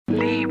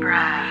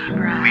Libra.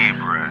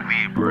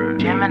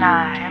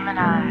 Gemini.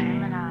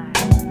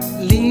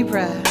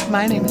 Libra,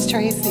 my name is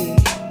Tracy.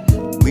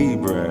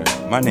 Libra,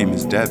 my name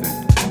is Devin.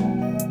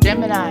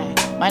 Gemini,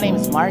 my name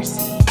is Marcy.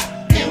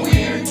 And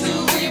we're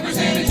two Libras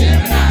and a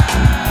Gemini.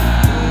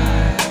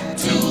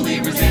 Two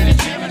Libras and a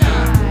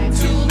Gemini.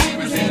 Two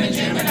Libras and a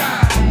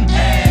Gemini.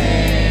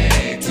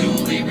 Hey, two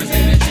Libras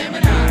and a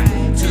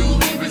Gemini. Two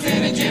Libras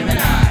and a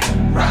Gemini.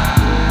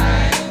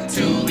 Right.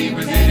 Two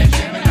Libras and a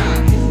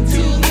Gemini.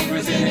 Two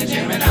Libras and a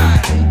Gemini.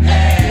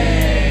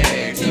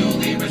 Hey, two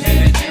Libras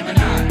and a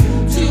Gemini.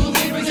 Two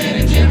Libras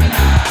and a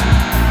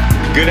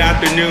Gemini. Good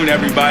afternoon,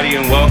 everybody,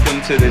 and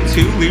welcome to the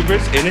Two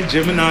Libras in a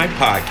Gemini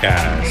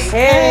podcast.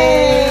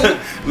 Hey!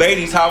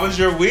 Ladies, how was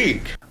your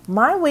week?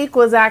 My week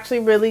was actually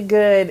really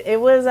good. It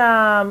was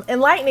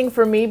enlightening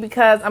for me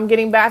because I'm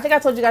getting back. I think I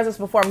told you guys this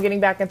before. I'm getting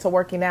back into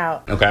working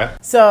out. Okay.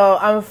 So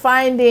I'm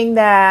finding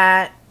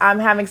that I'm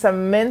having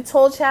some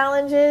mental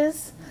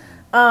challenges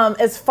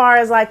as far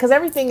as because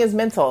everything is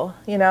mental.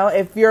 You know,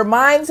 if your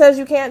mind says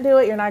you can't do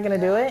it, you're not going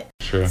to do it.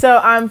 Sure. So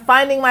I'm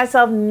finding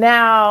myself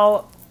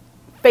now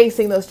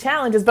facing those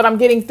challenges, but I'm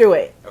getting through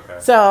it. Okay.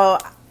 So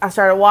I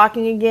started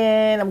walking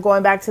again. I'm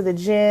going back to the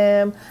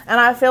gym, and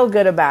I feel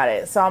good about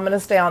it. So I'm going to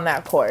stay on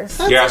that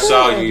course. Yeah, I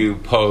saw you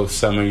post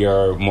some of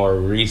your more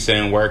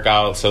recent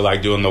workouts, so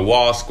like doing the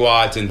wall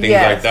squats and things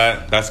like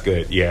that. That's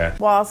good, yeah.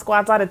 Wall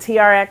squats, a lot of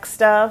TRX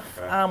stuff,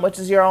 which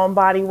is your own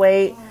body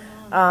weight,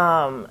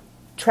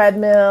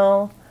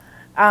 treadmill,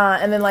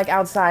 and then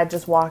outside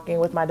just walking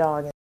with my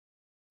dog.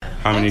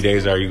 How many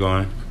days are you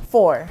going?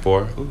 4.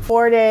 4? Ooh.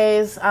 4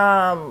 days,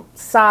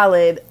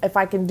 solid. If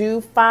I can do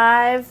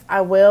 5,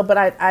 I will, but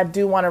I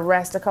do want to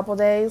rest a couple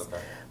days.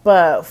 Okay.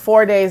 But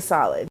 4 days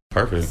solid.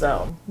 Perfect.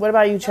 So, what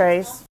about you,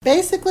 Trace?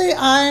 Basically,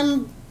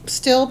 I'm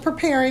still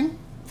preparing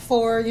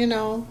for,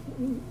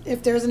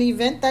 if there's an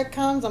event that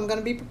comes, I'm going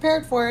to be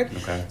prepared for it.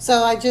 Okay.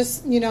 So I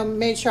just,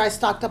 made sure I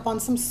stocked up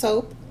on some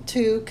soap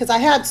too, because I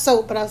had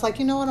soap, but I was like,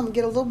 you know what, I'm going to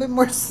get a little bit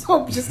more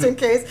soap just in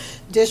case.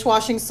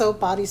 Dishwashing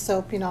soap, body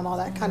soap, and all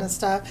that kind of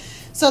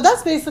stuff. So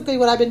that's basically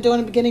what I've been doing.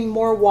 I'm getting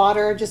more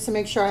water just to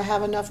make sure I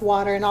have enough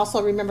water. And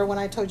also remember when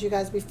I told you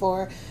guys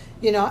before,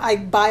 I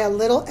buy a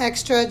little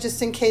extra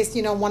just in case,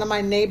 one of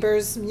my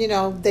neighbors,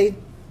 they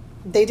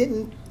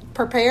didn't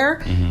prepare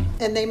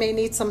and they may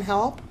need some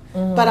help.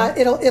 But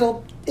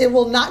it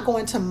will not go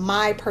into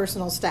my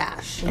personal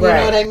stash. You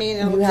know what I mean?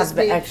 It'll you just have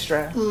the be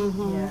extra.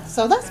 Yeah.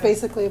 So that's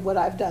basically what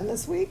I've done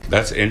this week.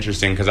 That's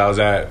interesting because I was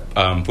at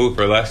Food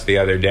for Less the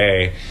other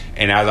day,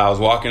 and as I was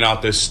walking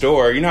out this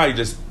store, how you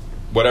just,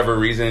 whatever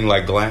reason,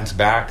 glance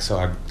back. So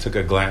I took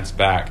a glance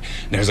back,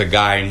 and there's a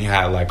guy, and he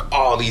had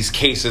all these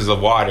cases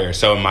of water.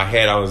 So in my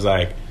head, I was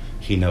like,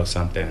 he knows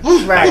something.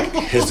 Right.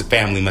 His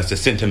family must have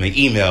sent him an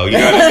email. You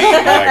know what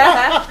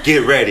I mean?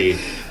 Get ready.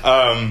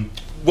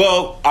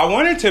 Well, I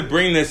wanted to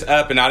bring this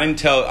up, and I didn't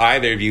tell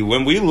either of you.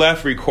 When we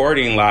left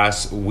recording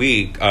last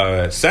week,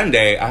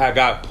 Sunday, I had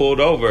got pulled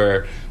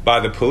over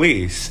by the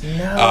police.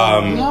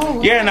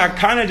 No. Yeah, and I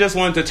kind of just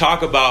wanted to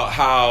talk about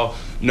how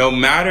no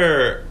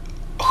matter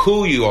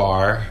who you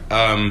are,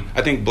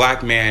 I think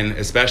black men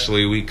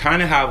especially, we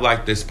kind of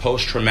have this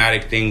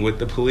post-traumatic thing with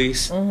the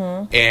police.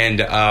 And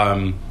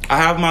I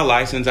have my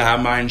license, I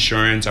have my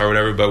insurance or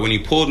whatever, but when he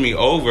pulled me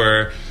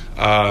over,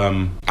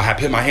 I had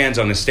put my hands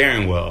on the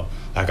steering wheel.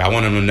 I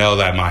want him to know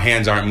that my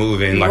hands aren't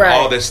moving.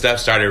 All this stuff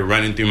started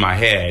running through my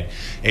head.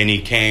 And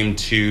he came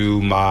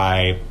to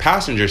my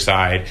passenger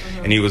side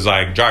and he was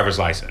like, driver's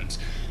license.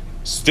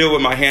 Still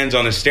with my hands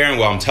on the steering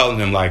wheel, I'm telling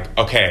him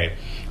okay,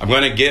 I'm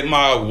going to get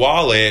my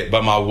wallet,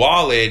 but my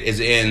wallet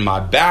is in my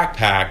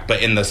backpack,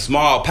 but in the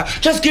small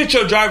just get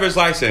your driver's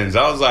license.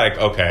 I was like,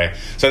 okay.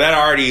 So that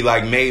already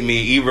made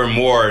me even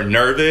more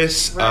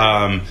nervous.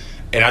 Right.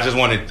 And I just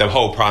wanted the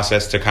whole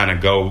process to kind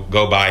of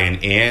go by an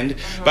end.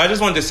 But I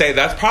just wanted to say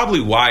that's probably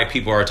why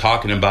people are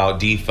talking about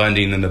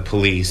defunding the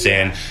police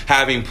and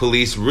having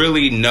police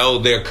really know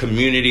their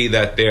community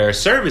that they're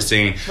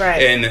servicing.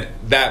 Right. And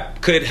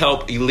that could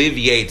help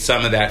alleviate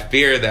some of that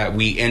fear that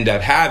we end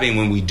up having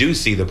when we do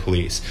see the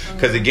police.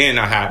 Because again,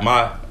 I had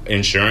my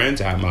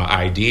insurance, I have my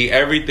ID,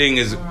 everything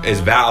is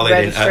valid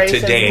and up to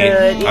date.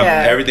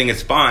 Everything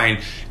is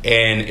fine.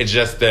 And it's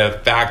just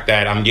the fact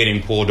that I'm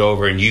getting pulled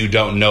over and you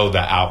don't know the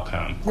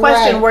outcome.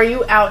 Question, were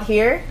you out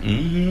here?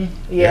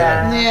 Mm-hmm.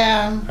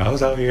 Yeah. I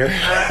was out here.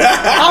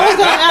 I was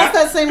going to ask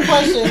that same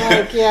question.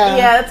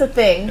 Yeah, that's a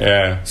thing.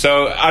 Yeah.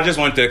 So I just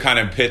wanted to kind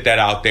of put that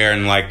out there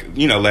and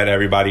let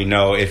everybody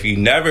know if you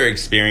never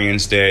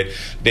experienced it,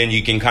 then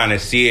you can kind of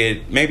see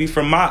it maybe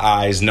from my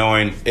eyes,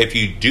 knowing if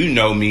you do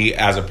know me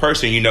as a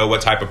person, you know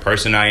what type of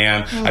person I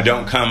am. I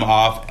don't come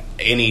off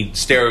any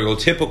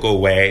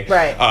stereotypical way.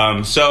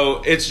 Right.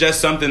 So it's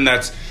just something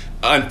that's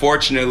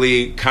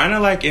unfortunately kind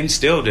of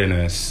instilled in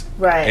us.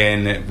 Right.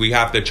 And we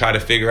have to try to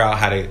figure out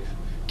how to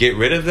get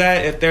rid of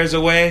that if there's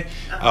a way.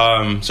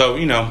 So,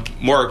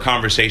 more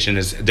conversation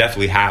is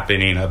definitely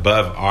happening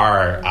above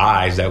our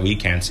eyes that we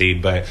can't see.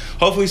 But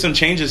hopefully some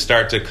changes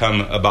start to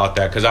come about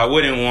that, because I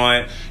wouldn't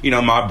want,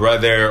 my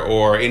brother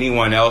or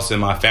anyone else in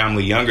my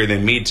family younger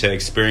than me to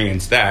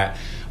experience that.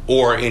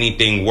 or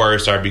anything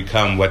worse, or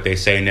become what they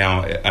say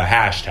now, a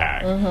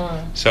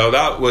hashtag. So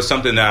that was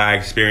something that I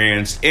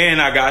experienced,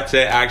 and I got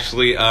to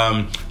actually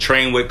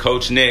train with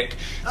Coach Nick.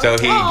 So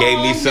he gave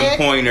me some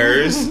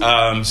pointers.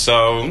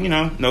 So, you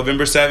know,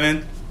 November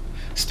 7th,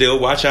 still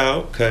watch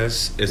out,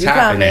 because it's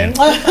happening.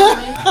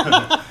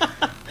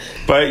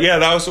 But yeah,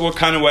 that was what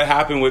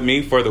happened with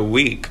me for the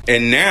week.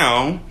 And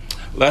now,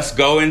 let's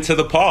go into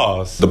the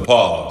pause. The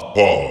pause.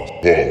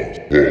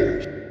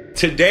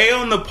 Today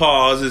on the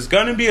pause is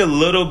going to be a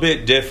little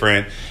bit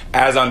different,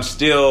 as I'm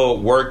still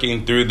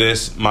working through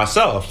this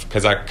myself,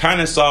 because I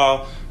kind of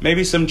saw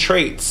maybe some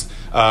traits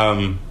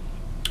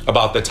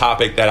about the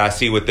topic that I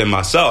see within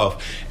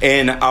myself.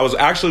 And I was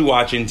actually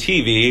watching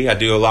TV. I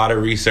do a lot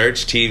of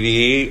research,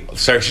 TV,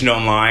 searching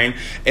online,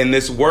 and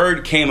this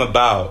word came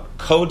about,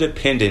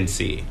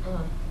 codependency.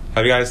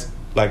 Have you guys,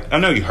 I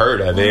know you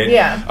heard of it.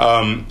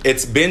 Yeah.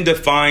 It's been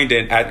defined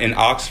in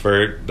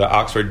Oxford, the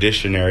Oxford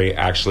Dictionary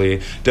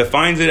actually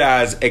defines it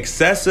as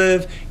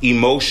excessive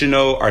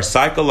emotional or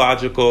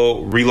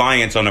psychological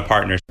reliance on a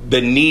partner.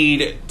 The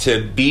need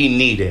to be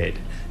needed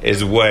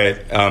is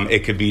what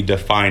it could be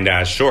defined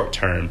as short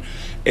term.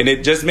 And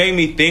it just made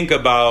me think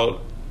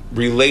about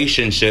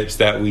relationships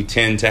that we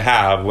tend to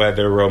have,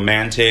 whether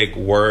romantic,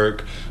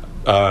 work,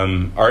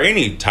 or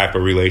any type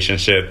of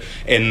relationship,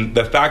 and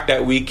the fact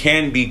that we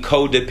can be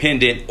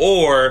codependent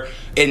or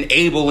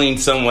enabling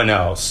someone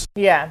else.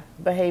 Yeah,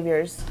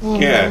 behaviors.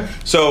 Yeah.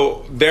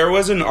 So there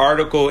was an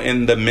article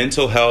in the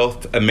Mental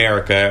Health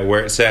America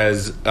where it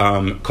says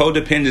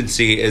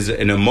codependency is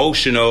an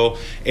emotional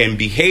and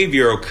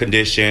behavioral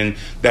condition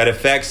that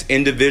affects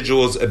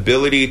individuals'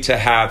 ability to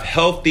have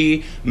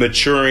healthy,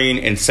 maturing,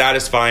 and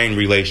satisfying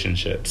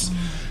relationships.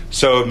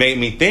 So it made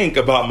me think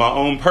about my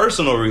own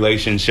personal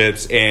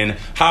relationships and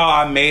how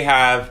I may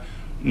have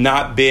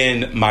not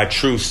been my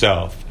true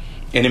self.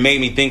 And it made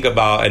me think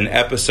about an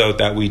episode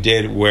that we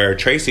did where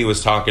Tracy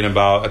was talking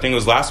about, I think it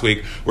was last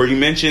week, where you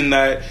mentioned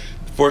that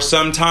for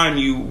some time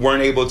you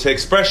weren't able to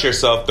express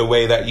yourself the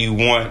way that you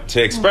want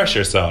to express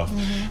yourself.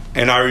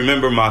 And I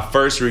remember my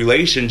first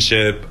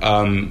relationship,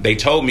 they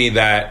told me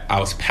that I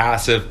was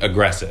passive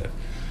aggressive.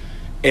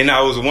 And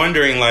I was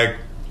wondering,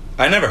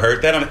 I never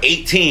heard that. I'm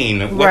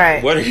 18. What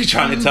are you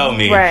trying to tell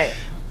me? Right.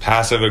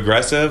 Passive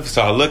aggressive.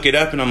 So I look it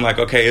up and I'm like,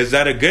 okay, is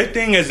that a good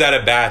thing? Is that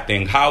a bad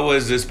thing? How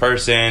was this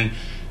person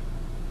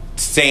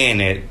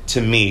saying it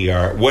to me?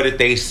 Or what did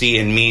they see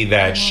in me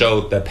that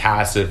showed the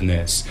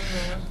passiveness?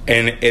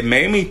 And it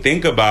made me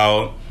think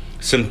about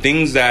some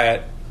things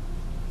that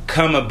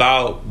come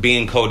about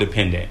being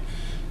codependent.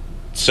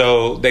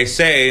 So they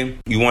say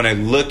you want to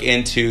look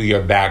into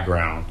your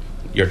background,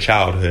 your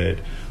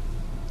childhood,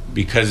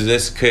 because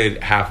this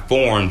could have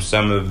formed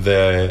some of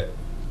the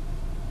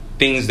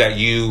things that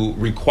you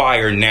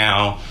require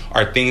now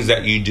are things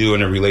that you do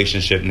in a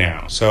relationship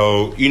now.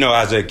 So,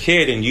 as a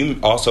kid, and you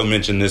also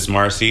mentioned this,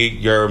 Marcy,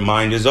 your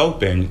mind is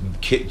open.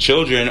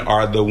 Children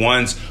are the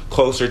ones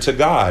closer to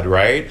God,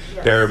 right?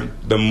 Yes. They're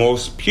the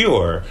most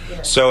pure.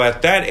 Yes. So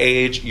at that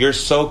age, you're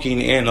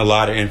soaking in a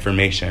lot of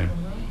information.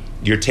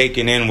 You're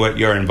taking in what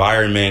your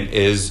environment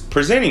is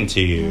presenting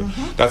to you.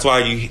 That's why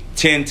you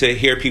tend to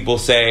hear people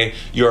say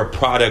you're a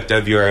product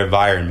of your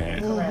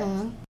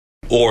environment.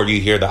 Or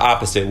you hear the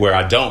opposite, where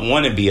I don't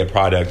want to be a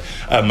product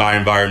of my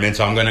environment,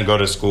 so I'm going to go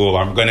to school,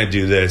 or I'm going to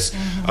do this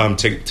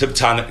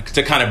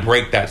to kind of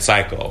break that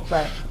cycle.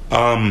 Right.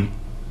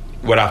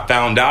 What I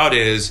found out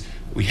is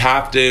we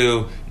have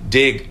to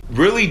dig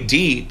really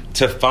deep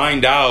to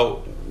find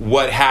out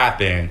what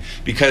happened,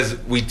 because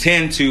we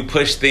tend to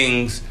push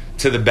things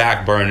to the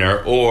back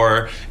burner,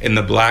 or in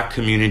the Black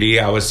community,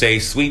 I would say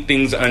sweep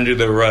things under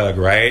the rug,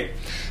 right?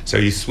 So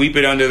you sweep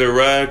it under the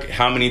rug.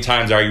 How many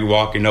times are you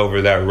walking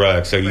over that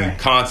rug? So you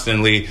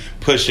constantly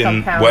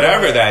pushing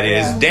whatever that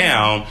is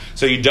down,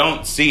 so you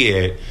don't see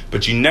it,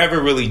 but you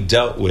never really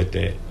dealt with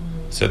it.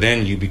 So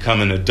then you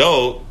become an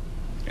adult,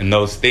 and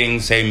those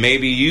things, say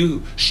maybe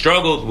you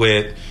struggled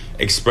with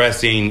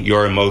expressing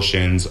your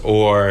emotions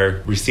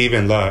or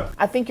receiving love.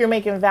 I think you're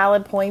making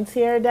valid points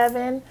here,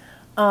 Devin.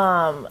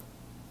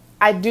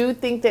 I do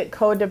think that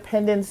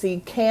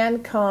codependency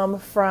can come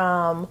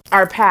from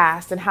our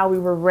past and how we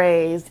were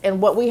raised.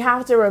 And what we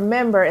have to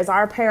remember is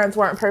our parents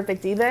weren't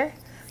perfect either.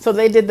 So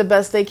they did the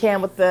best they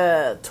can with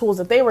the tools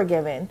that they were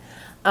given.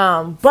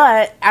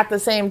 But at the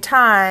same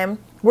time,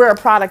 we're a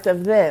product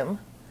of them.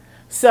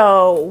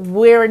 So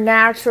we're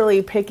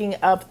naturally picking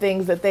up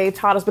things that they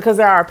taught us because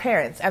they're our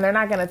parents, and they're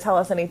not going to tell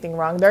us anything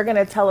wrong. They're going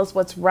to tell us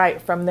what's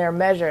right from their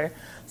measure.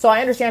 So I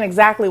understand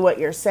exactly what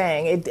you're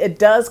saying. It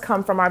does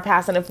come from our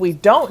past. And if we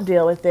don't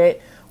deal with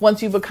it,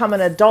 once you become an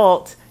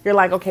adult, you're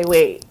like, okay,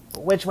 wait,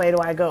 which way do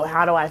I go?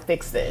 How do I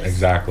fix this?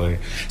 Exactly.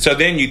 So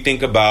then you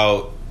think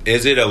about,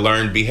 is it a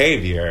learned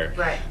behavior?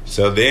 Right.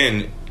 So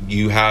then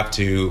you have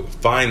to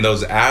find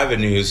those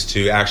avenues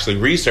to actually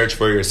research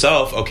for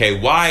yourself. Okay,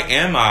 why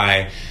am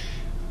I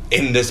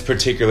in this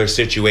particular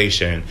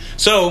situation?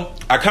 So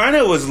I kind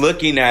of was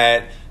looking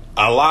at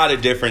a lot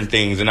of different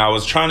things, and I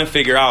was trying to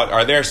figure out,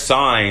 are there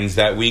signs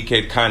that we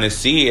could kind of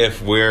see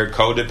if we're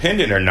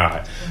codependent or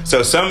not?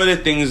 So some of the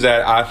things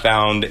that I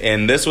found,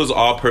 and this was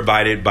all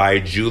provided by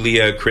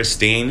Julia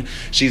Christine.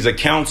 She's a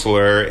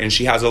counselor, and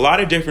she has a lot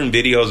of different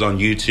videos on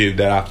YouTube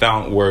that I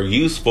found were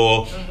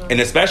useful,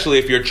 and especially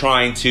if you're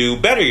trying to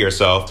better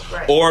yourself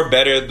or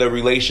better the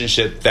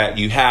relationship that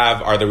you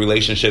have or the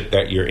relationship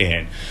that you're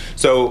in.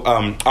 So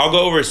I'll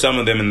go over some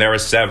of them, and there are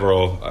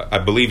several, I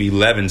believe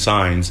 11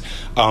 signs.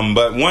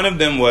 But one of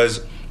them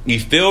was you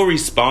feel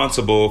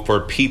responsible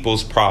for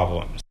people's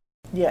problems.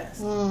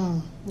 Yes.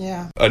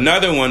 Yeah.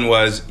 Another one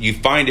was you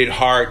find it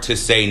hard to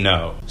say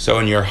no. So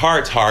in your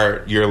heart's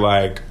heart, you're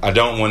like, I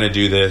don't want to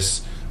do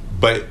this,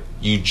 but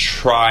you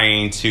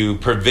trying to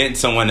prevent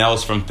someone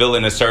else from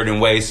feeling a certain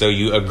way, so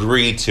you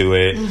agree to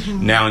it.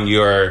 Now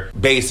you're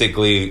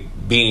basically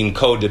being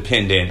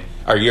codependent.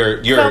 Or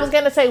you're So I was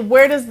going to say,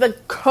 where does the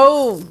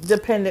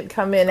codependent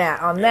come in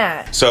at on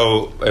that?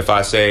 So if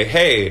I say,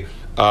 hey,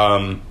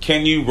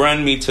 can you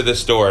run me to the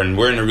store, and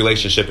we're in a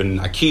relationship,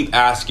 and I keep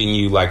asking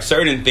you like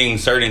certain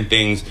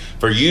things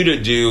for you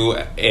to do,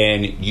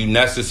 and you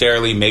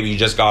necessarily, maybe you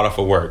just got off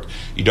of work,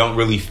 you don't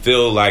really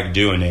feel like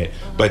doing it,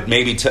 but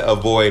maybe to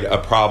avoid a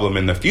problem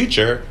in the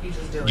future,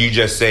 you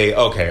just say,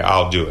 okay,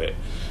 I'll do it.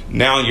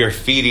 Now you're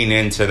feeding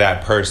into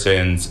that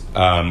person's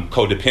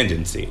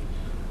codependency.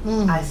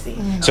 I see.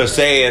 So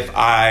say if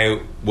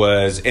I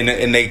was, and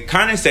they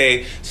kind of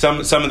say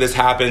some of this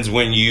happens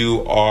when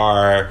you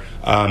are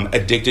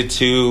addicted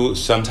to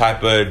some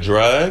type of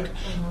drug,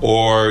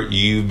 or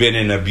you've been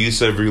in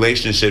abusive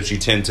relationships, you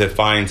tend to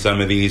find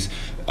some of these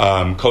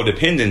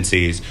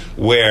codependencies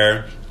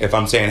where if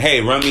I'm saying,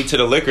 hey, run me to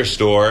the liquor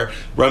store,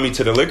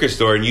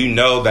 and you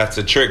know that's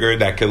a trigger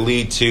that could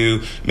lead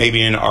to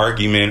maybe an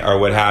argument or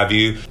what have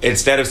you.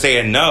 Instead of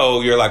saying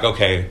no, you're like,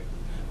 okay,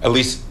 at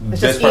least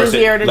it's this just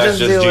person, let's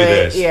just do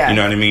this. Yeah. You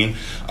know what I mean?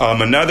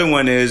 Another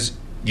one is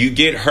you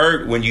get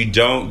hurt when you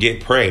don't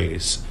get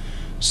praise.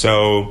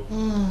 So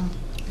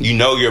you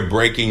know you're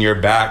breaking your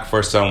back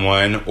for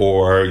someone,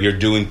 or you're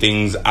doing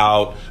things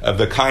out of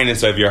the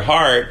kindness of your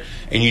heart,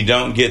 and you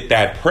don't get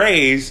that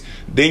praise,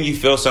 then you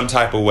feel some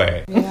type of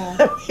way.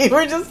 Yeah. We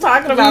were just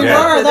talking about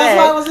That's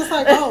why I was just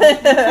like,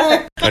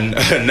 oh.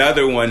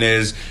 Another one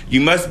is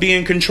you must be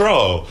in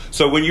control.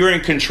 So when you're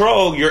in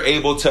control, you're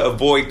able to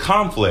avoid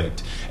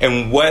conflict.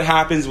 And what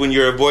happens when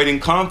you're avoiding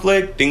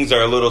conflict? Things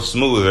are a little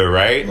smoother,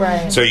 right?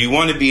 Right. So you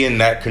want to be in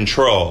that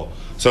control.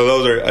 So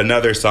those are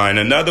another sign.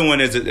 Another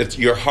one is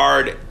you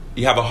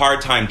have a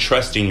hard time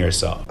trusting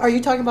yourself. Are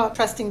you talking about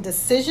trusting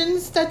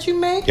decisions that you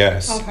make?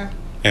 Yes. Okay.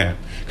 Yeah.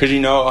 Because you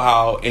know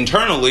how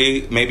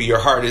internally maybe your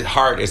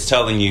heart is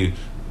telling you,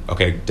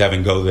 okay,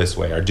 Devin, go this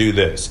way or do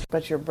this.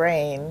 But your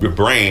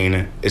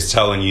brain is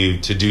telling you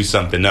to do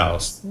something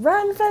else.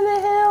 Run for the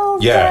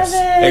hills, Yes,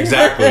 Devin.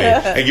 exactly.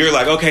 And you're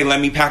like, okay,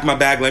 let me pack my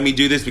bag. Let me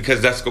do this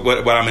because that's what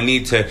I'm going to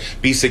need to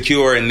be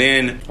secure. And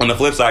then on the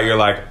flip side, you're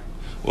like,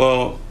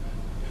 well,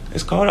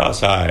 it's cold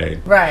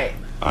outside. Right.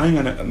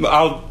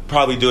 I'll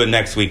probably do it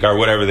next week or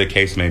whatever the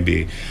case may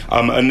be.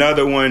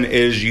 Another one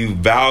is you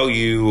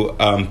value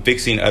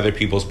fixing other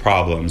people's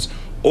problems,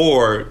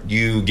 or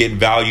you get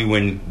value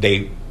when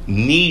they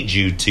need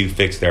you to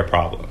fix their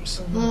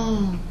problems.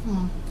 And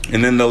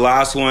then the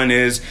last one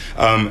is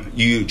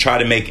you try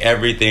to make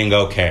everything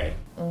okay.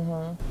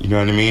 You know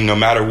what I mean? No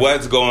matter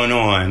what's going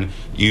on,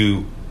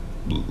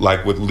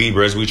 like with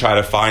Libras, we try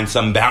to find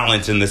some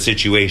balance in the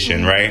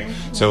situation, right?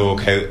 So,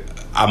 okay,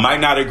 I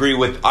might not agree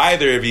with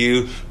either of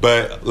you,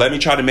 but let me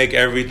try to make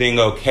everything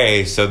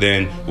okay, so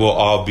then we'll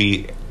all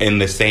be in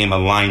the same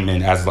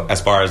alignment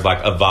as far as like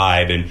a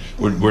vibe,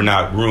 and we're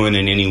not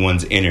ruining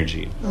anyone's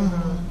energy.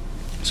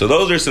 So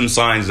those are some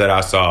signs that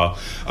I saw.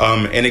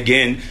 And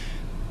again,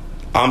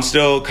 I'm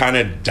still kind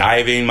of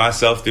diving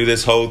myself through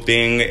this whole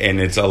thing,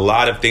 and it's a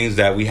lot of things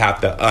that we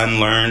have to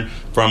unlearn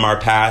from our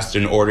past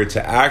in order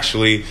to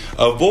actually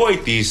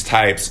avoid these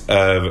types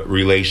of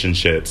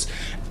relationships.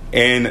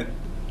 And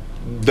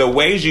the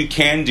ways you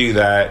can do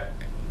that,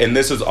 and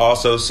this is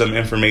also some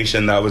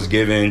information that was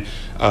given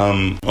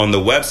on the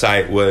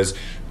website, was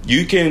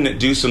you can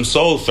do some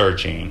soul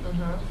searching.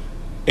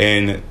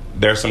 And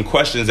there's some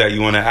questions that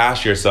you want to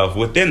ask yourself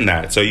within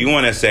that. So you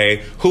want to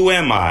say, who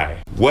am I?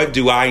 What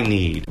do I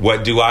need?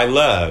 What do I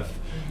love?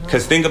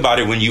 Because think about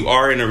it, when you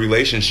are in a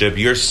relationship,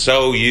 you're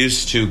so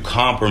used to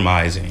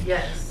compromising.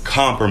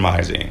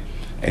 Compromising.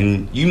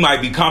 And you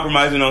might be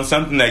compromising on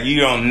something that you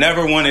don't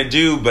never want to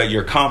do, but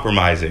you're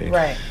compromising.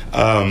 Right.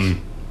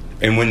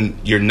 And when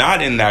you're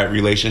not in that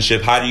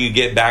relationship, how do you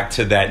get back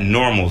to that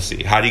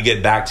normalcy? How do you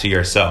get back to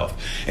yourself?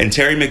 And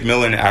Terry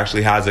McMillan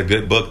actually has a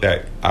good book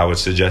that I would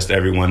suggest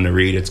everyone to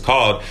read. It's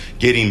called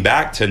Getting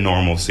Back to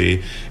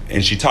Normalcy.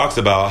 And she talks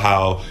about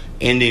how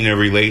ending a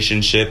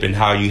relationship and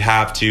how you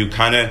have to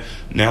kind of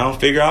now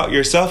figure out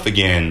yourself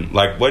again.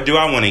 Like, what do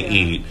I want to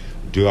eat?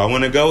 Do I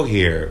want to go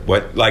here?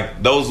 What,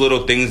 like those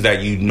little things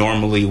that you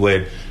normally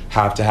would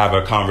have to have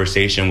a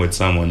conversation with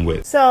someone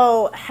with.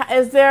 So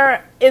is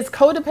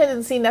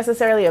codependency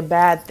necessarily a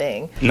bad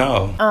thing?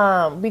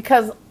 No.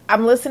 Because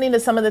I'm listening to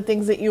some of the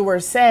things that you were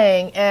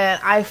saying, and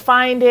I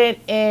find it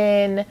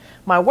in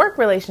my work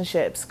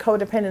relationships,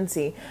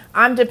 codependency.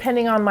 I'm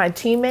depending on my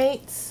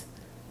teammates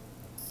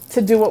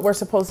to do what we're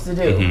supposed to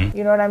do. Mm-hmm.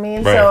 You know what I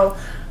mean? Right. So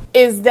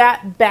is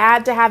that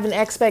bad to have an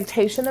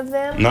expectation of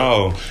them?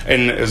 No.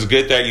 And it's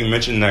good that you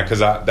mentioned that, because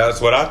that's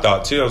what I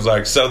thought too. I was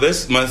like, so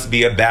this must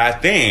be a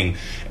bad thing.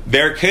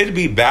 There could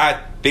be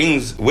bad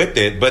things with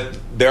it, but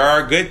there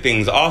are good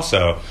things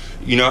also.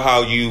 You know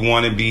how you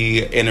want to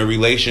be in a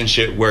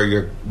relationship where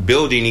you're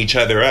building each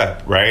other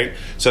up, right?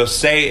 So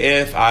say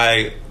if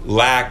I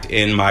lacked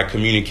in my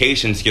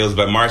communication skills,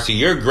 but Marcy,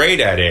 you're great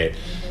at it,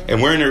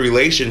 and we're in a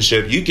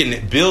relationship, you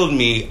can build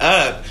me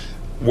up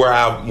where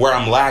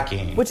I'm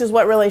lacking. Which is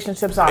what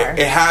relationships are.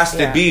 It has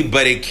to be,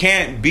 but it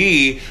can't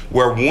be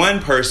where one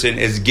person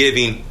is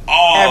giving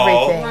all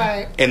everything,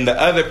 Right. and the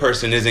other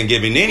person isn't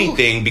giving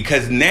anything,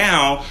 because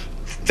now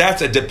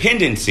that's a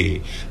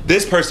dependency.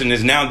 This person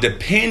is now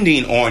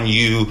depending on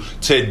you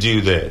to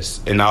do this.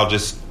 And I'll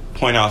just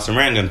point out some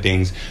random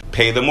things.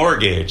 Pay the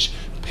mortgage,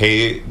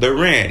 pay the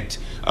rent,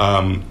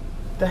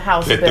 the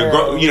house put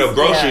bills,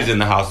 groceries in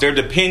the house. They're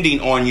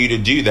depending on you to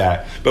do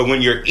that. But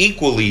when you're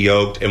equally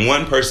yoked and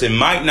one person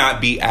might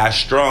not be as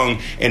strong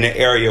in an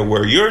area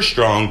where you're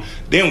strong,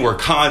 then we're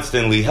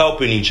constantly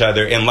helping each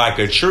other. And like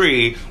a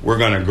tree, we're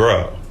going to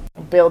grow.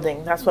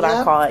 Building. That's what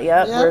I call it.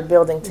 Yep. We're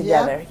building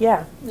together.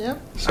 Yep. I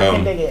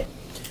can dig it.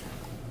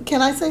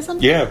 Can I say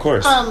something? Yeah, of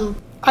course.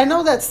 I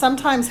know that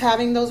sometimes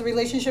having those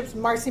relationships,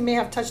 Marcy may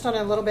have touched on it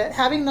a little bit,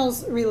 having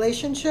those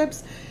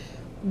relationships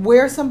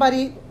where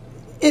somebody,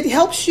 it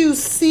helps you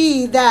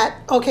see that,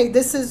 okay,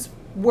 this is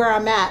where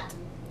I'm at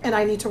and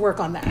I need to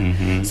work on that.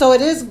 Mm-hmm. So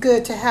it is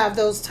good to have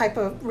those type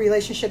of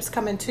relationships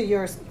come into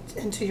your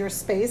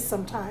space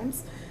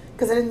sometimes,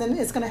 because then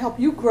it's going to help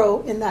you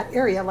grow in that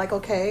area. Like,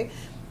 okay,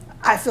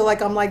 I feel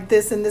like I'm like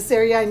this in this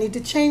area. I need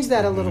to change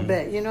that a little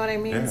bit. You know what I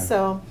mean? Yeah.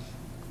 So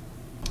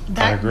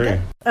I agree.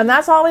 And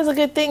that's always a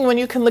good thing when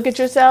you can look at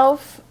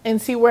yourself and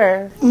see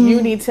where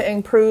you need to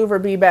improve or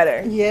be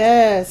better.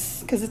 Yes,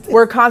 because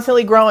We're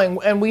constantly growing,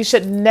 and we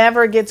should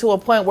never get to a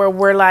point where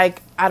we're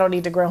like, I don't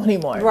need to grow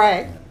anymore.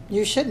 right.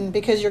 You shouldn't,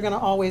 because you're going to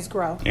always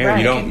grow. Yeah,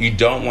 Right. you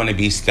don't want to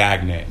be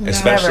stagnant,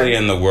 especially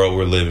Never. in the world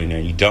we're living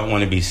in. You don't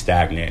want to be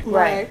stagnant.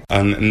 Right.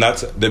 And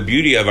that's the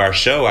beauty of our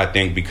show, I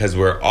think, because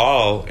we're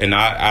all, and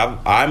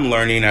I'm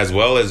learning as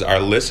well as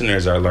our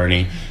listeners are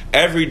learning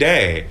every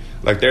day.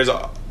 Like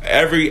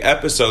every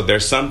episode,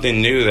 there's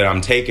something new that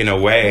I'm taking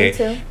away. Me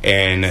too.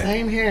 And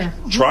Same here.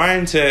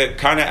 trying to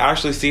kind of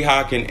actually see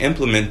how I can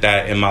implement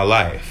that in my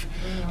life.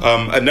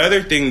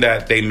 Another thing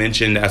that they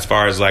mentioned as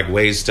far as like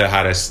ways to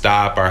how to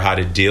stop or how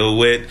to deal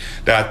with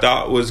that I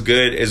thought was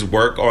good is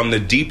work on the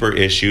deeper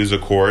issues,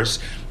 of course,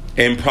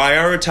 and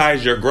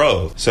prioritize your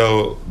growth.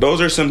 So those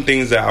are some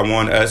things that I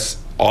want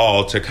us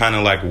all to kind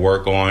of like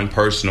work on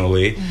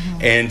personally,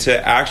 and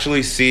to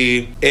actually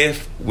see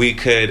if we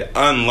could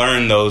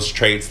unlearn those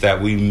traits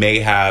that we may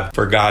have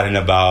forgotten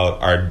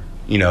about or,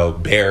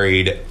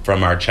 buried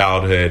from our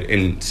childhood,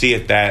 and see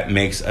if that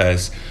makes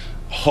us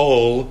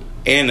whole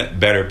and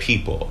better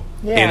people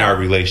in our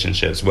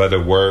relationships, whether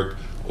work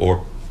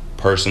or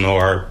personal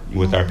or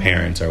with our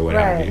parents or what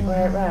have you.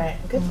 Right.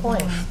 Good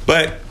point.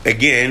 But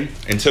again,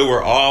 until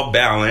we're all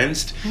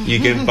balanced,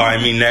 you can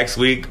find me next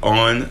week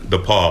on The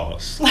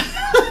Pause.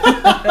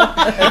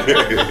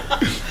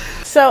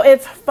 So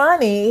it's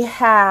funny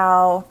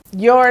how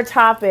your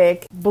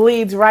topic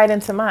bleeds right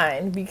into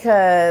mine,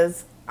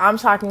 because I'm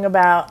talking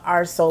about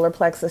our solar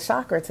plexus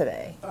chakra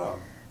today.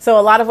 So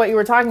a lot of what you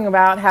were talking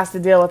about has to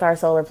deal with our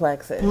solar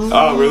plexus.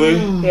 Oh, really?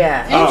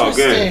 Yeah. Oh,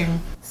 good.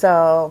 Interesting.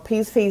 So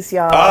peace,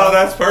 y'all. Oh,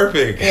 that's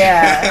perfect.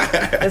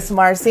 Yeah. It's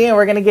Marcy, and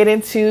we're going to get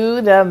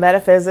into the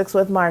metaphysics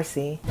with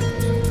Marcy.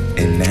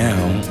 And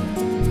now,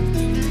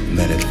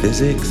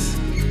 metaphysics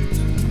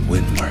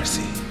with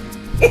Marcy.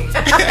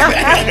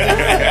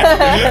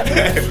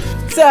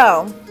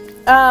 So,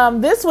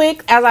 this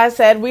week, as I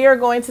said, we are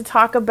going to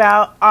talk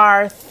about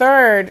our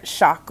third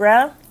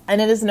chakra, and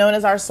it is known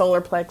as our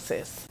solar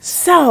plexus.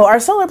 So,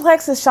 our solar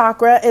plexus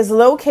chakra is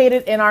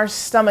located in our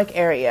stomach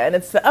area, and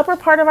it's the upper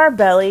part of our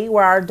belly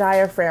where our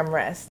diaphragm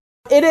rests.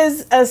 It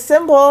is a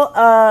symbol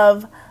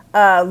of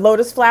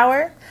lotus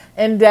flower.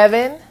 And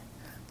Devin,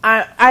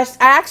 I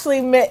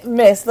actually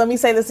missed. Let me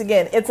say this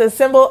again. It's a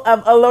symbol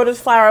of a lotus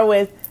flower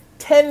with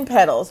 10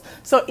 petals.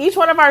 So each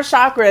one of our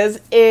chakras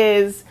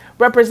is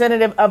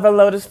representative of a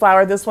lotus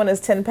flower. This one is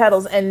 10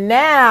 petals. And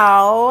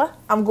now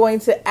I'm going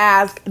to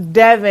ask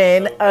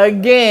Devin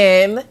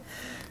again,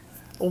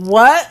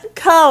 what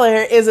color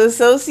is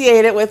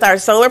associated with our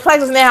solar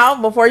plexus? Now,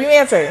 before you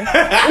answer,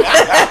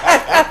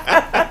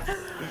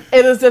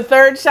 it is the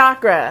third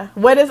chakra.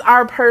 What is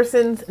our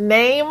person's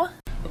name?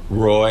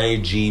 Roy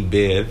G.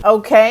 Biv.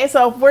 Okay,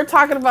 so if we're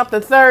talking about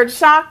the third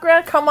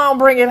chakra, come on,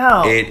 bring it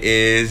home. It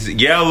is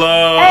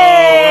yellow.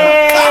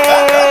 Hey!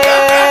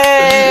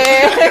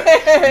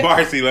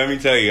 Marcy, let me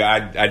tell you,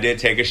 I did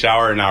take a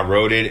shower and I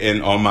wrote it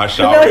in on my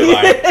shower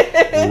like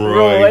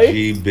Roy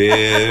G.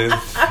 Biv.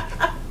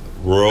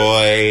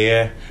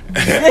 Roy.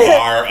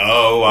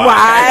 R-O-Y.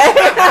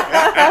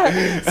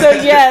 Why? So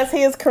yes,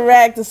 he is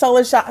correct. The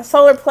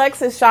solar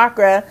plexus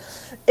chakra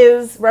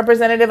is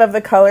representative of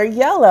the color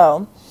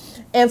yellow.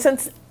 And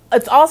since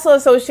it's also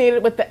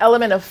associated with the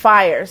element of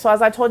fire. So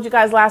as I told you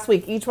guys last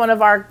week, each one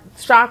of our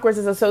chakras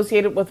is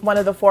associated with one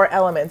of the 4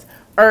 elements: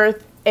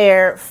 earth,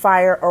 air,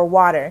 fire, or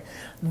water.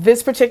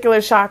 This particular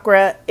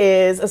chakra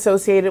is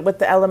associated with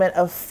the element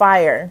of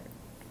fire.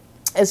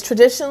 It's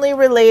traditionally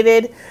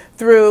related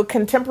through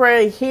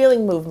contemporary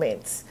healing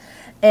movements,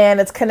 and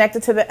it's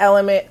connected to the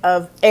element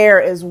of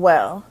air as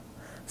well.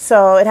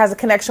 So it has a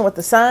connection with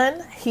the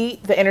sun,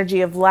 heat, the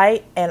energy of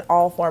light, and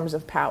all forms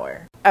of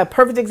power. A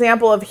perfect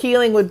example of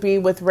healing would be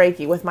with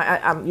Reiki. With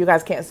my, you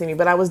guys can't see me,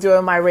 but I was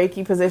doing my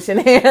Reiki position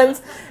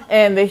hands,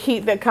 and the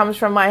heat that comes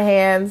from my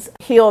hands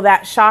heal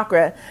that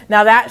chakra.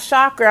 Now that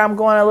chakra, I'm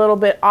going a little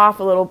bit off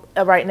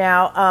right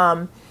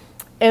now.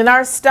 In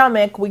our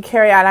stomach, we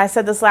carry out, I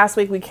said this last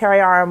week, we carry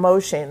our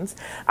emotions.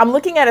 I'm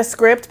looking at a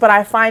script, but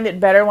I find it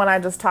better when I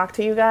just talk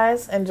to you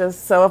guys. And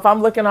just, so if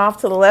I'm looking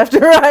off to the left or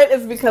right,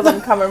 it's because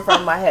I'm coming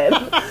from my head.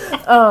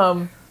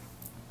 Our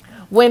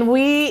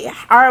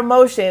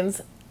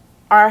emotions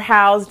are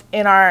housed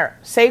in our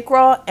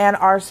sacral and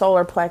our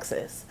solar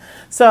plexus.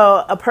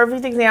 So a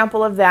perfect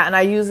example of that, and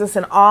I use this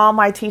in all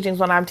my teachings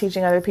when I'm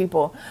teaching other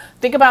people.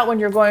 Think about when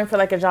you're going for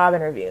like a job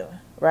interview,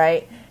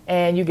 right?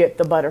 And you get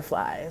the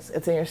butterflies.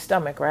 It's in your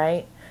stomach,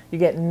 right? You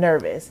get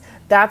nervous.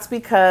 That's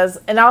because,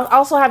 and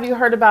also, have you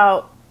heard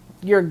about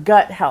your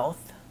gut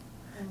health?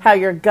 How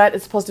your gut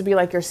is supposed to be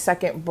like your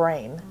second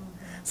brain.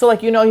 So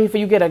like, if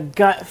you get a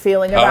gut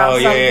feeling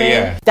about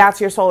something,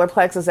 that's your solar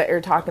plexus that you're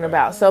talking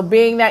about. So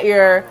being that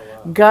your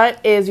gut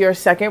is your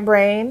second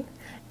brain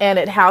and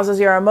it houses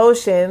your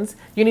emotions,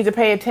 you need to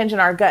pay attention.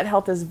 Our gut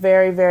health is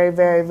very, very,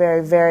 very,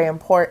 very, very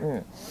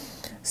important.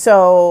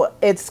 So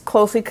it's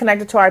closely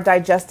connected to our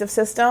digestive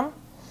system,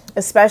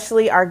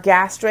 especially our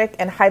gastric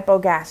and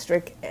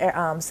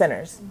hypogastric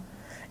centers.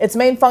 Its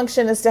main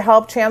function is to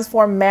help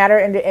transform matter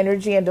into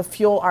energy and to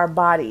fuel our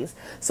bodies.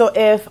 So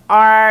if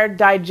our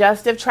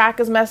digestive tract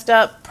is messed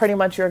up, pretty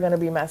much you're going to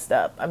be messed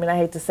up. I mean, I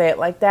hate to say it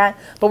like that,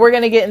 but we're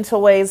going to get into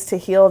ways to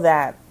heal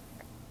that.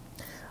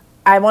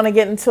 I want to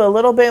get into a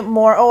little bit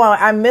more. Oh,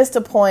 I missed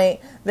a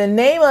point. The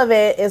name of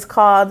it is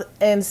called,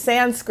 in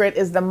Sanskrit,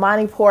 is the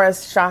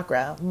Manipura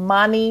chakra.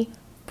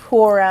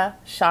 Manipura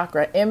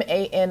chakra.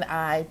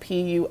 Manipura.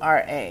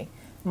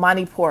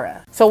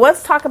 Manipura. So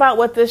let's talk about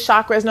what this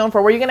chakra is known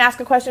for. Were you going to ask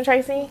a question,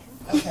 Tracy?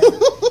 Okay.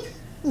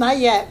 Not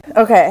yet.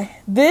 Okay.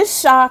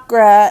 This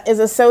chakra is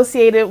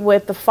associated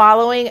with the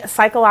following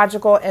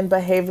psychological and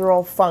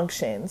behavioral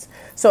functions.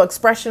 So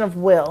expression of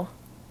will,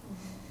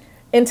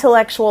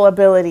 intellectual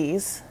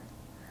abilities,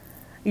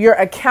 your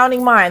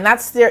accounting mind.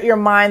 That's your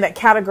mind that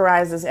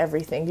categorizes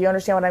everything. Do you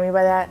understand what I mean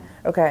by that?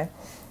 Okay.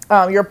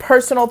 Your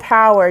personal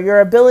power, your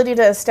ability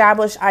to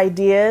establish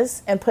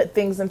ideas and put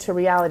things into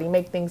reality,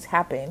 make things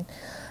happen.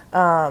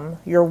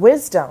 Your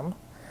wisdom,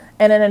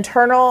 and an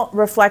internal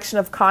reflection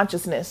of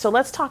consciousness. So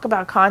let's talk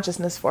about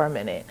consciousness for a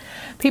minute.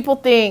 People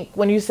think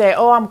when you say,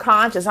 oh, I'm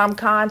conscious, I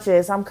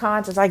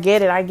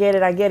get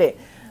it.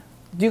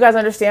 Do you guys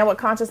understand what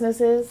consciousness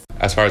is?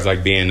 As far as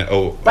like being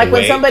like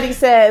when somebody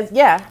says,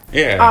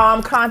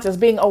 I'm conscious,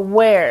 being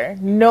aware,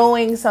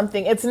 knowing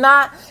something. It's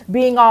not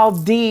being all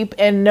deep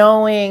and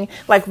knowing,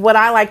 like what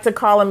I like to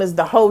call them is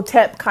the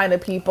hotep kind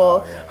of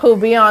people who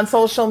be on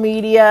social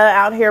media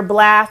out here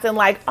blasting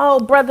like, oh,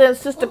 brother and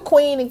sister,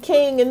 queen and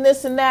king and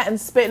this and that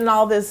and spitting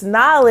all this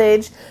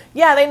knowledge.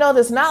 Yeah, they know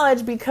this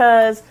knowledge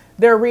because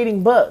they're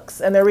reading books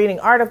and they're reading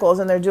articles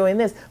and they're doing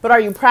this. But are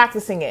you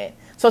practicing it?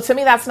 So to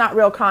me, that's not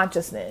real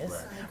consciousness.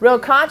 Right. Real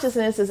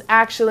consciousness is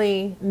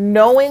actually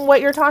knowing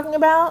what you're talking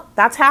about.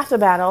 That's half the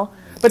battle.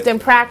 But then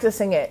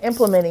practicing it,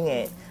 implementing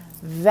it.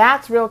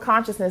 That's real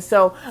consciousness.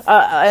 So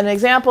an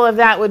example of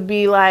that would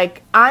be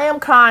like, I am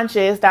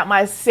conscious that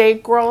my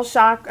sacral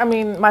chakra,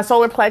 my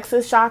solar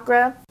plexus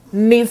chakra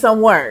needs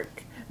some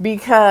work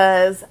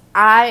because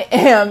I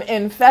am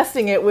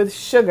infesting it with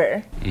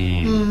sugar.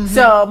 Mm-hmm.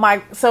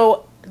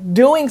 So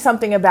doing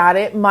something about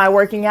it, my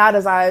working out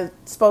as I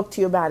spoke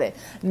to you about it,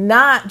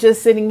 not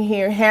just sitting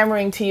here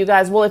hammering to you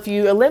guys, well, if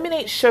you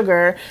eliminate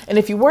sugar and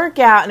if you work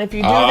out and if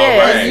you do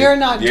this, right. You're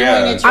not doing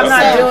it yourself. I'm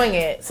not doing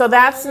it. So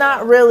that's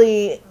not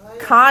really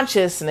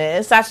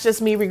consciousness. That's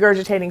just me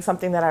regurgitating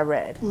something that I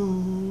read.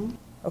 Mm-hmm.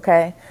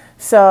 Okay.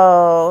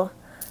 So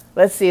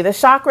let's see. The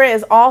chakra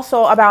is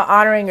also about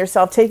honoring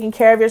yourself, taking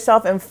care of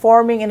yourself, and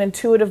forming an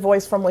intuitive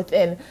voice from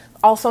within,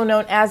 also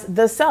known as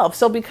the self.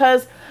 So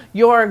because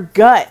your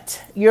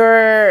gut,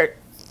 your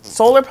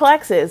solar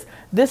plexus,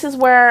 this is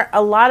where a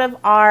lot of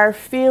our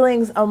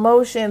feelings,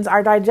 emotions,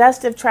 our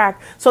digestive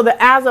tract. So the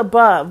as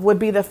above would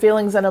be the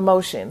feelings and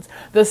emotions.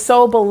 The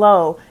so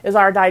below is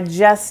our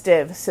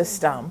digestive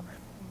system,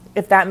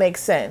 if that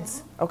makes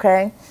sense.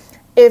 Okay.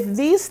 If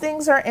these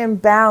things are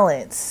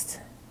imbalanced,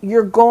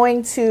 you're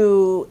going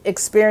to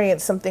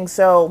experience something.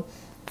 So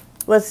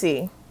let's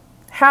see.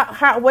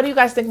 What do you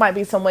guys think might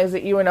be some ways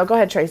that go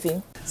ahead,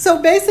 Tracy.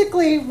 So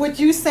basically, with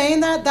you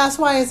saying that, that's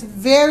why it's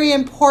very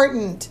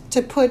important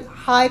to put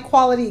high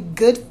quality,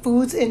 good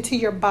foods into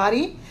your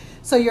body,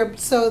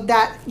 so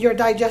that your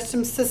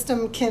digestive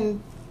system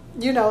can,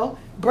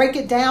 break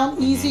it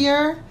down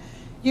easier.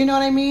 You know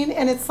what I mean?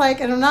 And it's like,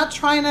 and I'm not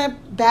trying to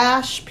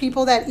bash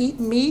people that eat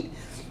meat,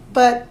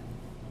 but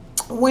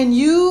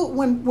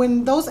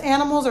when those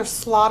animals are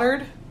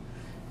slaughtered,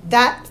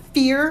 that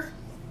fear,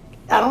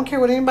 I don't care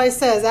what anybody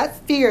says, that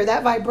fear,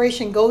 that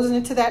vibration goes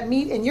into that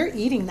meat, and you're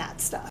eating that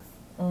stuff.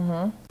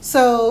 Mm-hmm.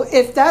 So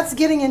if that's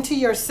getting into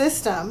your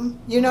system,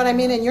 you know what I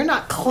mean, and you're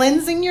not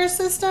cleansing your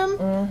system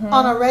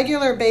on a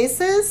regular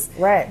basis,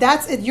 right?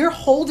 You're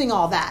holding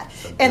all that,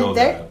 and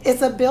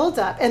it's a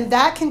buildup, and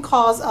that can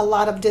cause a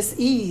lot of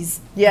disease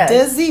in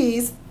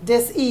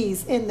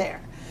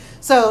there.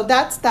 So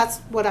that's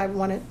what I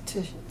wanted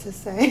to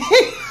say.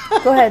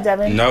 Go ahead,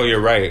 Devin. No, you're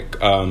right.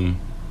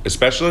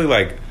 Especially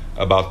like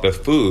about the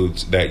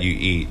foods that you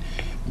eat,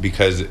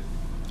 because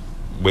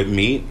with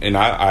meat, and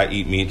I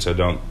eat meat, so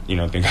don't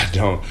think I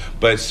don't,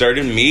 but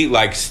certain meat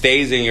like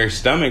stays in your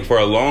stomach for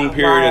a long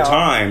period of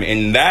time,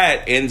 and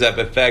that ends up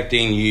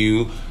affecting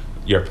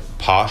your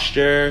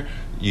posture.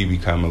 You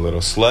become a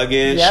little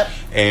sluggish,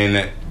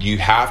 and you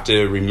have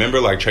to remember,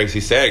 like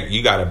Tracy said,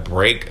 you got to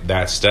break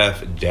that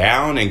stuff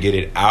down and get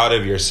it out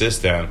of your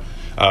system.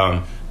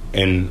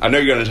 And I know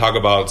you're going to talk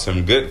about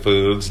some good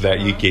foods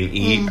that you can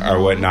eat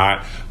or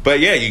whatnot. But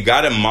yeah, you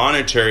got to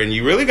monitor, and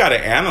you really got to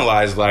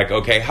analyze, like,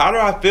 okay, how do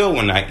I feel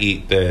when I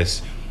eat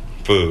this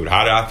food?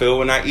 How do I feel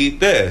when I eat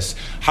this?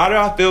 How do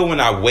I feel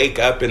when I wake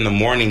up in the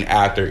morning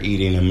after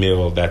eating a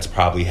meal that's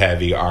probably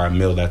heavy or a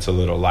meal that's a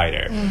little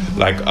lighter?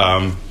 Like,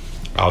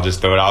 I'll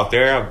just throw it out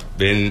there. I've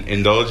been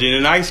indulging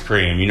in ice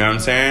cream. You know what I'm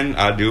saying?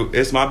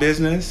 It's my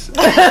business.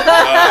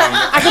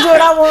 I can do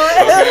what I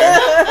want.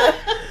 Okay.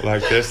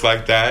 Like this,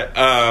 like that.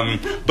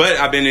 But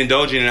I've been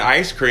indulging in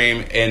ice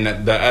cream,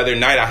 and the other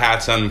night I had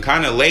some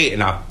kind of late,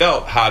 and I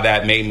felt how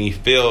that made me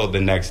feel the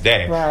next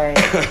day. Right.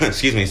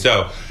 Excuse me.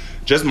 So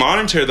just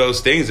monitor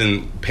those things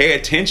and pay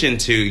attention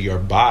to your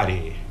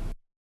body.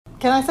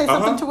 Can I say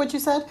something to what you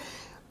said?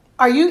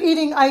 Are you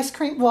eating ice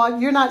cream?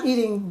 Well, you're not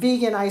eating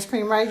vegan ice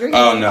cream, right? You're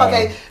eating, no.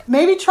 Okay,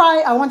 maybe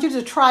I want you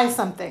to try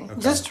something. Okay.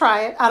 Just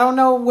try it. I don't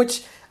know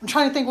I'm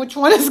trying to think which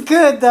one is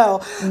good,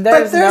 though.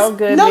 There's no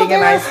good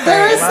vegan ice cream.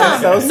 There is some. I'm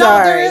so sorry.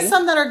 No, there is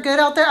some that are good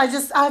out there.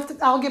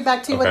 I'll get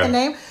back to you with the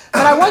name.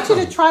 But I want you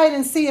to try it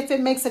and see if it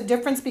makes a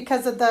difference,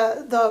 because of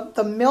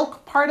the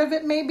milk part of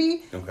it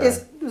maybe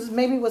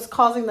maybe what's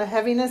causing the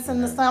heaviness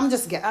in the stomach.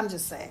 I'm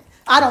just saying.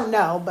 I don't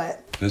know,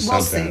 but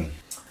we'll see.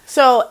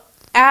 So,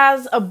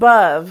 as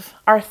above,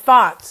 our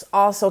thoughts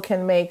also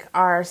can make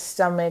our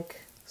stomach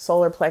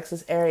solar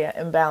plexus area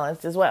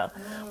imbalanced as well.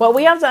 What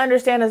we have to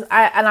understand is,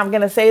 and I'm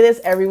going to say this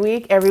every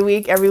week, our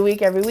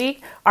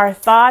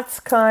thoughts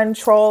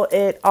control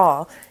it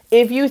all.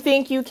 If you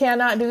think you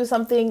cannot do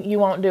something, you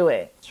won't do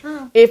it.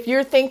 True. If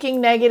you're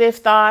thinking negative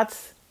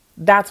thoughts,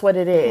 that's what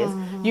it is.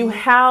 You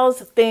house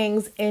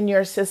things in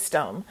your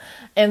system.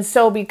 And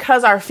so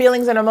because our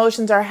feelings and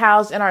emotions are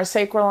housed in our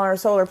sacral and our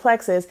solar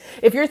plexus,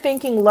 if you're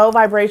thinking low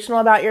vibrational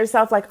about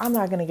yourself, like, I'm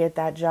not going to get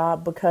that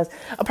job because...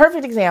 A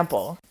perfect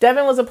example,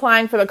 Devin was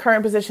applying for the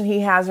current position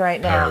he has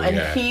right now,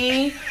 and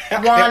he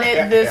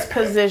wanted this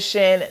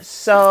position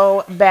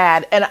so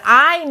bad. And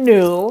I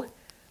knew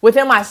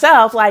within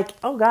myself, like,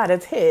 oh God,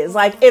 it's his.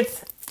 Like,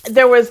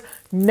 there was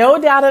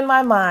no doubt in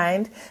my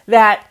mind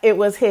that it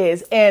was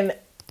his. And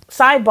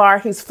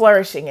sidebar, he's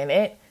flourishing in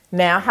it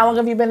now. How long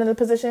have you been in the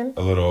position?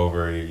 A little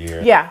over a year.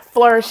 Yeah,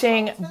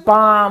 flourishing,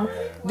 bomb,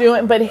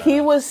 but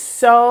he was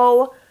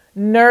so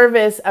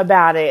nervous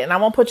about it. And I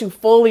won't put you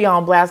fully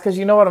on blast because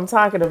you know what I'm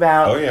talking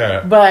about. Oh,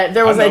 yeah. But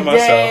there was a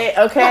day,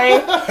 okay?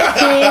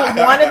 He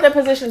wanted the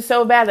position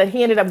so bad that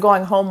he ended up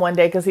going home one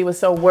day because he was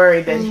so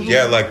worried that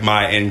Yeah, like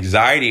my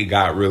anxiety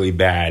got really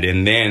bad.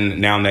 And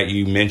then now that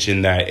you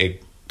mentioned that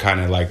it kind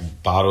of like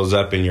bottles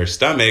up in your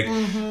stomach,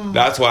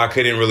 that's why I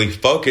couldn't really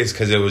focus,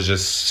 because it was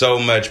just so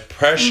much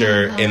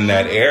pressure in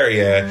that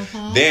area.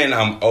 Then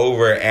I'm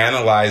over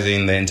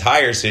analyzing the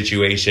entire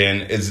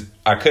situation.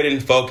 I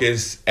couldn't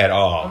focus at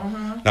all.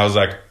 And I was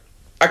like,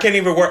 I can't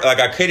even work. Like,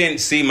 I couldn't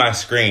see my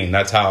screen.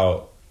 That's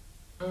how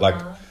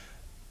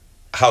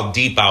how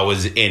deep I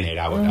was in it,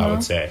 I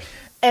would say.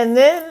 And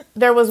then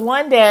there was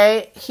one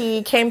day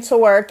he came to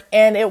work,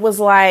 and it was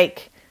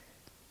like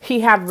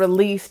he had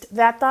released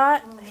that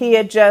thought. He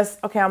had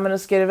just, okay, I'm going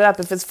to give it up.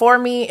 If it's for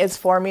me, it's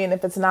for me. And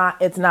if it's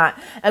not, it's not.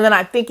 And then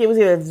I think it was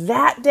either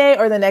that day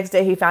or the next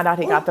day he found out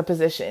he got the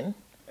position.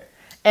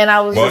 And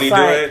I was just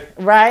like,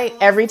 right?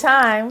 Every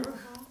time.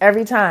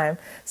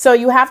 So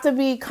you have to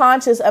be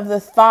conscious of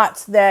the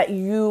thoughts that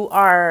you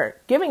are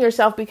giving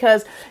yourself,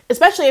 because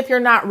especially if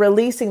you're not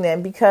releasing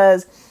them,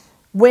 because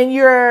when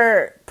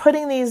you're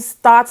putting these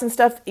thoughts and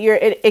stuff,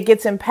 it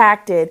gets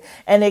impacted,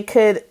 and it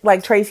could,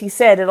 like Tracy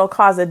said, it'll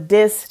cause a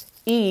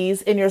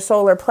dis-ease in your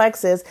solar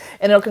plexus,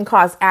 and it can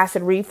cause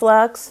acid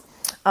reflux,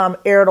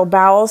 irritable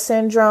bowel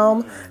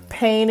syndrome,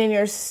 pain in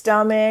your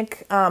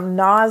stomach,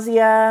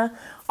 nausea.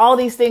 All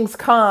these things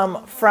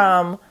come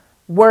from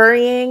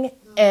worrying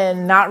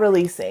and not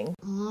releasing.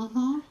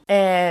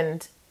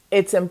 And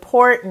it's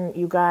important,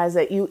 you guys,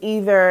 that you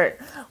either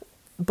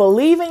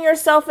believe in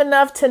yourself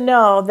enough to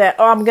know that,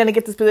 oh, I'm going to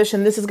get this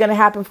position. This is going to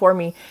happen for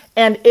me.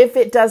 And if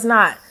it does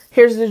not,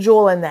 here's the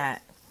jewel in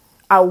that.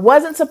 I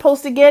wasn't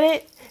supposed to get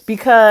it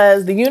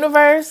because the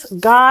universe,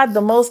 God,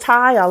 the Most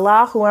High,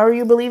 Allah, whoever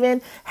you believe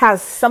in,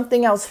 has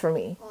something else for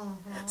me.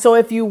 So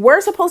if you were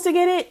supposed to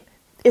get it,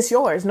 it's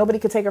yours. Nobody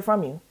could take it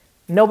from you.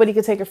 Nobody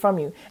could take it from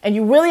you. And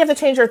you really have to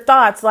change your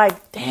thoughts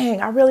like, dang,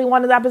 I really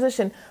wanted that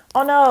position.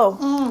 Oh,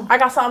 no, I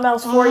got something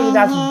else for you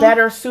that's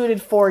better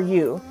suited for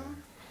you.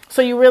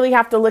 So you really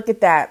have to look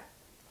at that.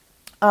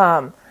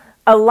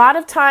 A lot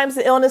of times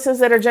the illnesses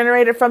that are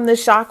generated from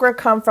this chakra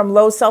come from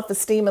low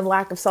self-esteem and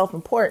lack of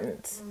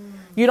self-importance.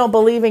 You don't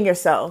believe in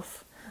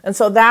yourself. And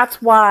so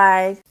that's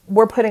why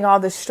we're putting all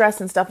this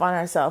stress and stuff on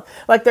ourselves.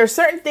 Like there's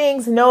certain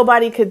things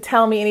nobody could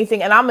tell me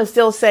anything. And I'm going to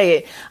still say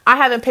it. I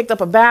haven't picked up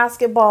a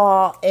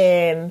basketball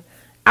in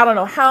I don't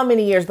know how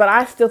many years, but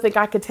I still think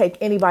I could take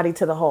anybody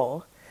to the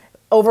hole.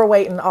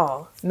 Overweight and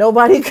all.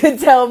 Nobody could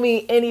tell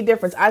me any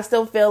difference. I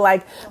still feel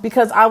like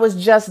because I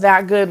was just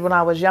that good when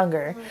I was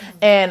younger.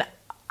 And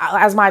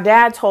as my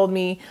dad told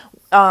me,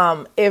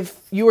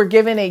 if you were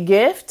given a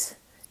gift,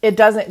 it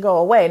doesn't go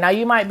away. Now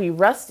you might be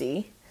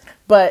rusty,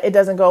 but it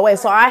doesn't go away.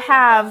 So I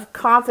have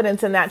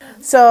confidence in that.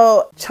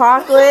 So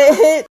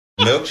chocolate.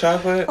 Milk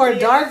chocolate? Or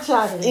dark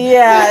chocolate.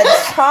 Yeah,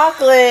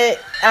 chocolate.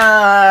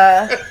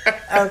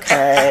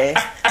 Okay.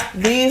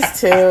 These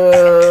two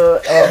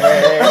over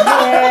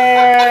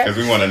here. Because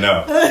we want to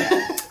know.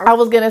 I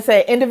was going to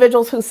say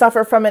individuals who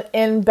suffer from an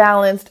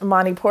imbalanced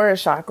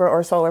Manipura chakra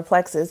or solar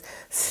plexus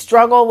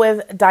struggle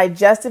with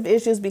digestive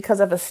issues because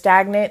of a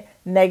stagnant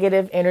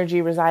negative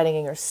energy residing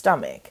in your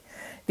stomach.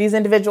 These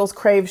individuals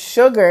crave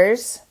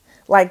sugars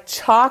like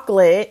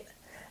chocolate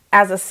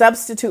as a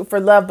substitute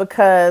for love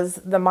because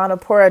the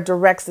Manipura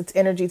directs its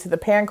energy to the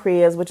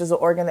pancreas, which is an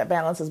organ that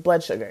balances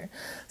blood sugar.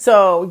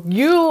 So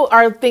you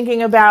are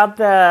thinking about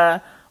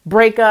the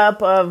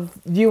breakup of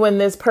you and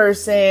this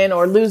person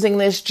or losing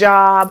this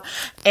job.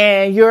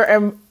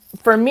 And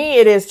for me,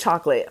 it is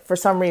chocolate. For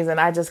some reason,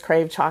 I just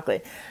crave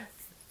chocolate.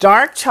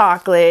 Dark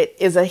chocolate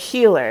is a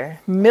healer.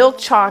 Milk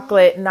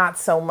chocolate, not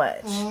so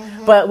much.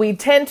 But we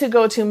tend to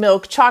go to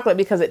milk chocolate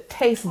because it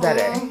tastes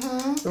better.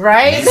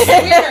 Right? It's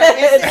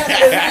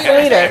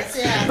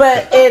sweeter. Yeah.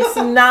 But it's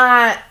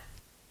not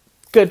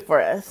good for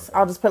us.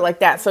 I'll just put it like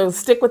that. So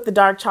stick with the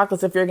dark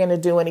chocolates if you're going to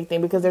do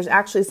anything because there's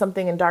actually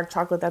something in dark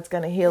chocolate that's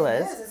going to heal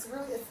us. Yes, it's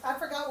really, I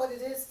forgot what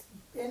it is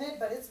in it,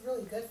 but it's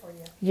really good for you.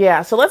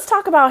 Yeah, so let's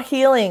talk about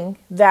healing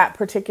that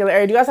particular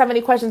area. Do you guys have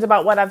any questions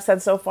about what I've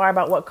said so far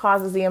about what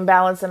causes the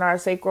imbalance in our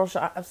sacral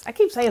chakra? I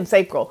keep saying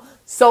sacral.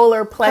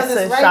 Solar plexus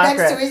Because it's right chakra.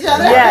 next to each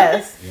other.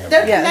 Yes.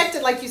 They're Yes.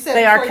 connected, like you said.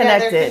 They are before. Yeah,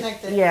 connected. they're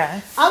connected. Yeah.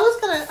 I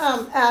was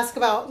gonna ask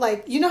about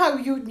like you know how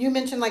you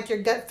mentioned like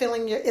your gut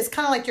feeling. It's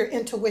kind of like your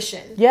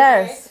intuition.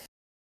 Yes.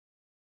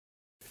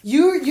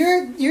 Right?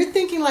 You're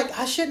thinking like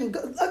I shouldn't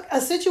go. Look,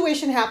 a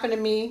situation happened to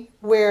me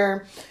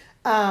where,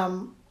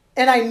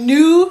 and I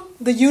knew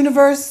the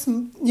universe,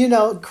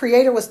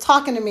 creator was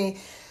talking to me.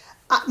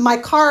 My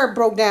car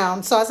broke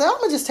down, so I said, I'm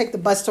gonna just take the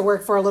bus to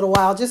work for a little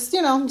while, just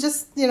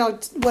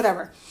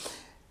whatever.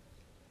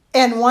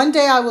 And one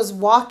day I was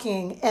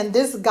walking, and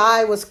this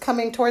guy was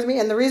coming towards me.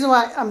 And the reason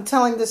why I'm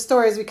telling this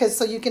story is because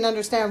so you can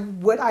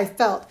understand what I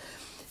felt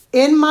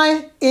in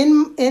my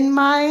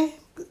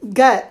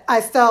gut.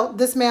 I felt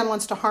this man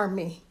wants to harm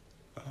me.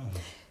 Oh.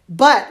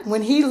 But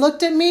when he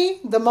looked at me,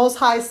 the Most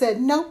High said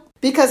no.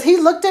 Because he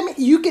looked at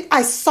me,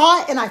 I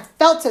saw it and I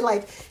felt it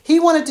like he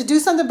wanted to do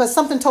something, but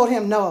something told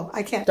him, no,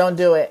 I can't. Don't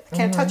do it.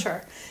 Can't touch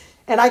her.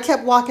 And I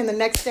kept walking. The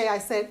next day I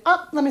said,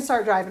 let me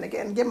start driving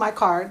again. Get my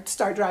car,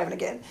 start driving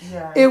again.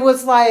 Yeah. It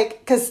was like,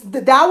 because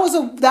that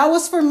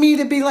was for me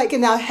to be like,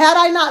 now had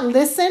I not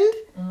listened,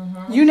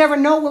 you never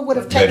know what would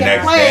have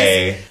taken place.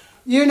 Day.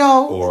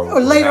 Or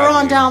later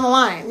on down the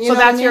line. So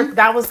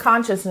that was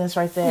consciousness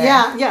right there.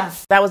 Yeah.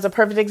 That was a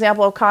perfect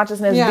example of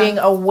consciousness, being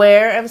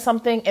aware of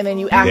something and then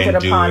you acted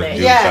upon it.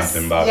 Yes,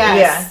 something about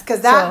it.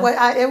 Because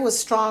it was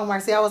strong,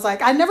 Marcy. I was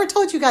like, I never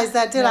told you guys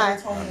that, did I?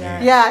 Told me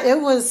that. Yeah, it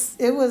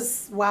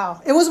was wow.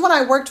 It was when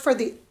I worked for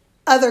the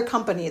other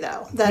company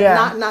though,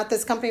 not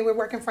this company we're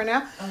working for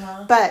now,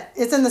 but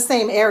it's in the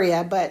same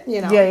area, but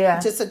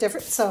just a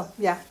different. So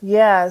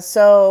yeah.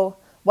 So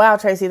wow,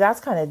 Tracy,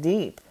 that's kind of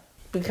deep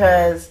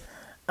because.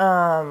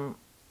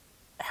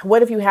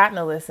 What if you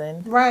hadn't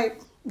listened?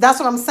 Right. That's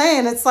what I'm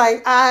saying. It's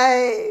like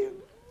I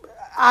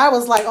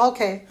was like,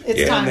 okay,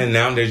 it's time. And then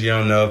nowadays you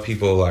don't know if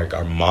people like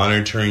are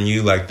monitoring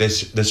you. Like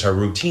this her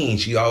routine.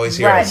 She always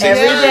here at 6:30.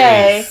 Every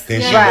day.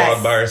 Then she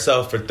walked by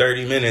herself for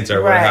 30 minutes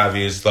or what have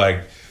you. It's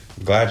like,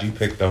 glad you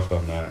picked up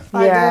on that.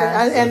 I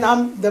did. And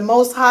I'm the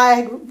Most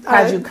High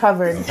had you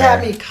covered.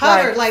 Had me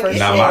covered. Like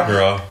not my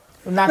girl.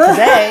 Not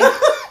today.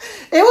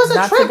 It was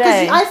a trip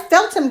because I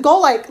felt him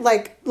go like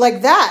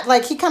that.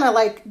 Like he kind of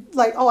like,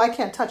 oh, I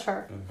can't touch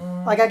her.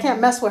 Like I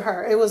can't mess with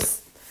her. I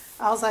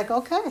was like,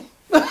 okay.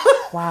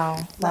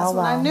 Wow. That's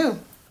when I knew.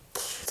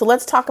 So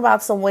let's talk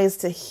about some ways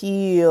to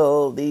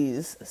heal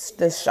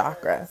this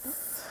chakra.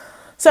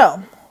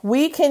 So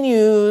we can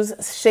use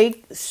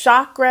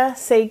chakra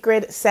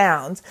sacred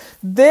sounds.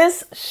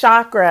 This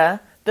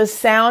chakra, the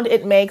sound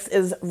it makes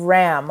is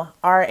ram,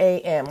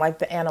 R-A-M, like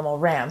the animal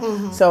ram.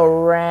 Mm-hmm. So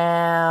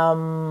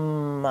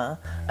ram.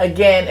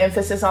 Again,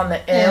 emphasis on the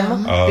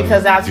M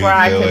because that's where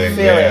I can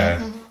feel it.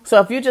 Mm-hmm.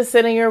 So if you just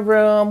sit in your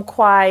room,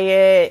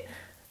 quiet,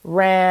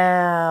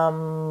 ram,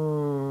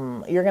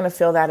 you're going to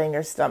feel that in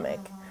your stomach.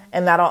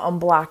 And that'll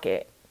unblock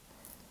it.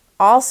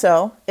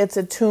 Also, it's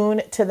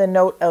attuned to the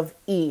note of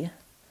E.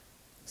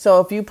 So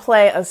if you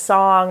play a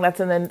song that's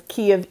in the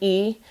key of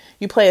E,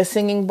 you play a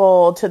singing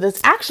bowl to this.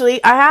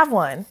 Actually, I have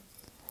one.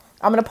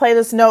 I'm going to play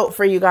this note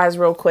for you guys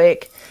real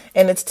quick.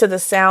 And it's to the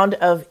sound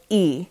of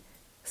E.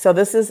 So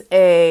this is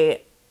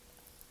a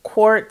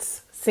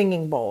quartz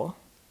singing bowl.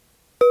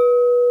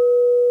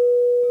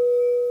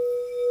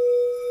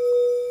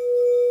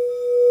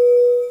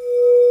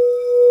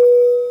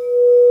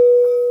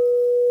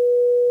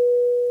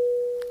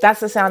 That's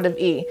the sound of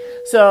E.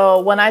 So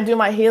when I do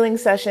my healing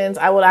sessions,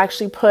 I will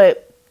actually put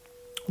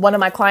one of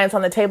my clients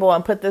on the table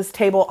and put this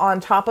table on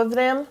top of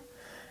them.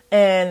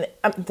 And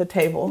put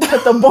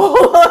the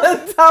bowl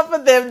on top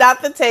of them,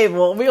 not the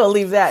table. We will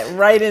leave that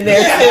right in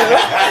there too.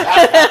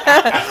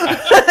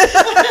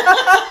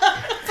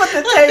 Put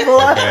the table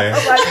on. Okay.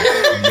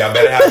 Y'all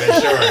better have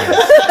insurance.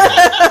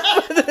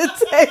 Put the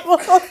table.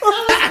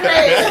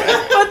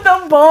 Put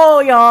the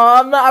bowl,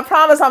 y'all. I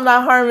promise I'm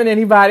not harming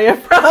anybody. I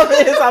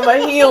promise I'm a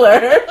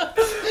healer.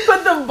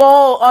 Put the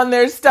bowl on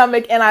their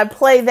stomach and I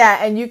play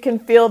that and you can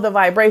feel the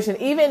vibration.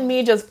 Even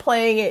me just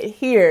playing it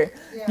here,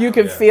 you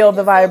can feel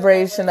the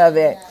vibration of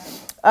it.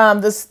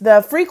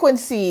 The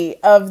frequency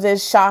of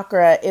this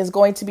chakra is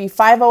going to be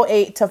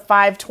 508 to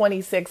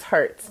 526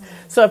 hertz.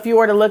 So if you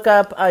were to look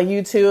up a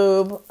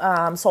YouTube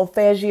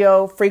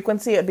solfeggio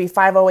frequency, it'd be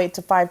 508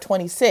 to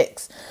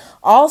 526.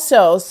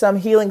 Also, some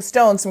healing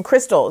stones, some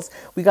crystals.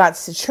 We got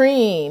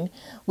citrine,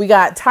 we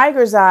got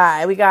tiger's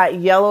eye, we got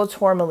yellow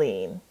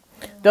tourmaline.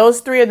 Those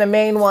three are the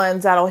main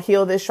ones that'll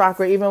heal this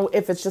chakra, even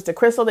if it's just a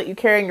crystal that you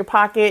carry in your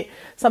pocket,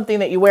 something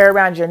that you wear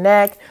around your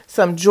neck,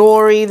 some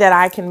jewelry that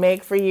I can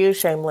make for you,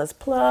 shameless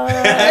plug.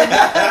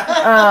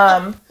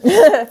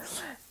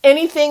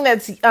 Anything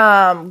that's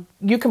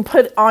you can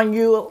put on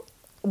you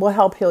will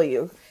help heal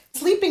you.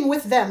 Sleeping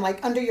with them,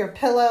 like under your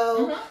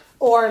pillow,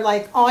 or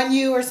like on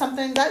you or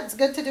something, that's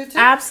good to do too?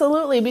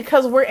 Absolutely,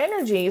 because we're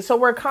energy. So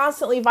we're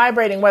constantly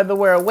vibrating, whether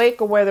we're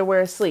awake or whether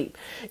we're asleep.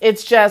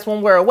 It's just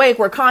when we're awake,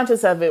 we're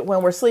conscious of it.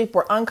 When we're asleep,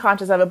 we're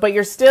unconscious of it. But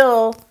you're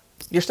still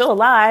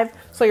alive,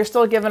 so you're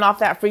still giving off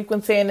that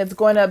frequency and it's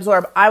going to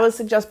absorb. I would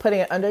suggest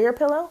putting it under your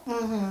pillow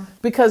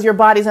because your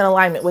body's in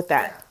alignment with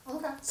that.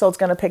 Okay. So it's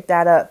going to pick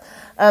that up.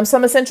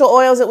 Some essential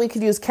oils that we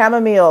could use: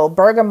 chamomile,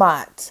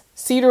 bergamot,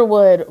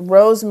 cedarwood,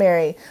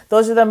 rosemary.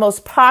 Those are the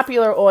most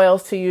popular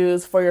oils to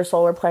use for your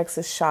solar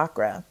plexus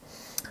chakra.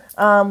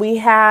 We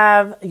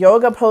have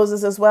yoga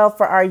poses as well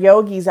for our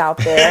yogis out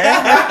there.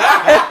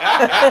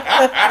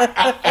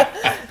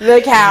 The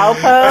cow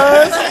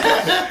pose,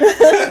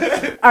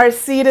 our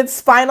seated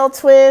spinal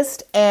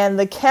twist, and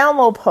the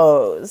camel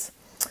pose.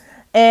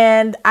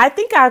 And I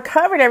think I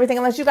covered everything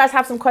unless you guys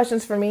have some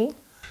questions for me.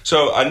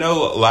 So I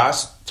know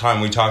last time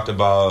we talked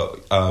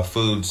about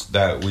foods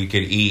that we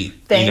could eat.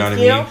 Thank you know what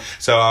I mean?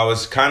 So I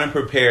was kind of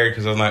prepared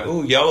because I'm like,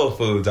 ooh, yellow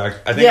foods. I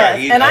think I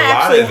eat and a I lot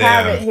actually of them.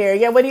 have it here.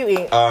 Yeah, what do you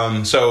eat?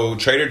 So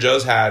Trader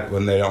Joe's had,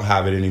 when they don't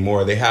have it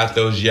anymore, they had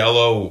those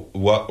yellow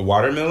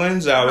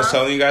watermelons that I was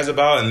telling you guys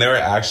about, and they were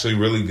actually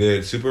really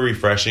good, super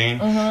refreshing.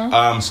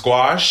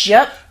 Squash.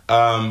 Yep.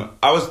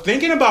 I was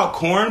thinking about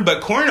corn,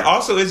 but corn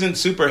also isn't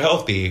super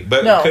healthy.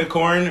 But could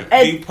corn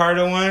be part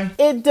of one?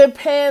 It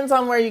depends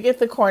on where you get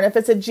the corn. If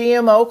it's a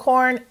GMO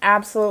corn,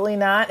 absolutely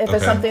not. If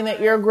it's something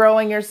that you're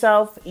growing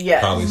yourself,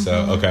 yes. Probably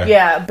so. Okay.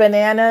 Yeah,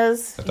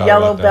 bananas,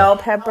 yellow bell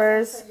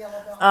peppers.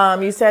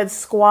 You said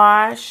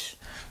squash.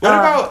 What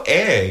about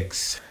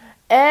eggs?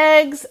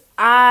 Eggs,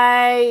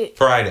 a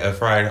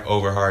fried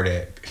over hard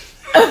egg.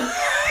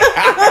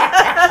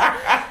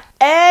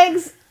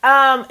 Eggs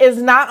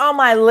is not on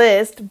my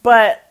list,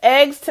 but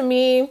eggs to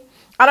me,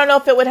 I don't know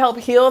if it would help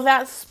heal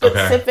that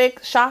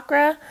specific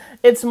chakra.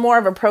 It's more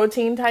of a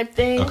protein type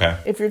thing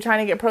if you're trying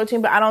to get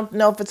protein, but I don't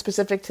know if it's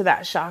specific to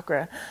that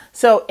chakra.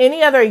 So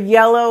any other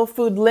yellow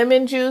food,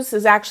 lemon juice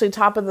is actually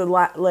top of the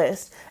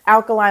list.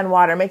 Alkaline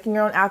water, making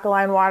your own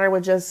alkaline water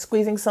with just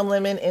squeezing some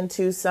lemon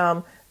into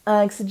some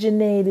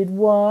oxygenated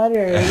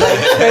water, like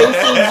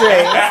Tracy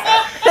drinks.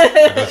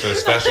 I go to a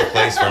special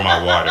place for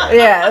my water.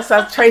 Yeah,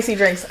 so Tracy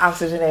drinks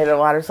oxygenated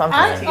water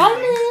sometimes.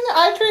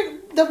 I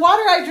drink, the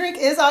water I drink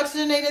is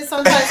oxygenated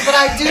sometimes,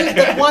 but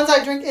the ones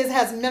I drink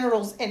has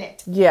minerals in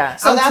it. Yeah,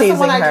 so that's the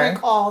one I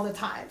drink all the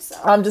time. So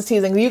I'm just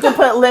teasing. You can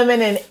put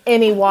lemon in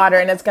any water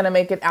and it's going to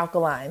make it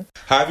alkaline.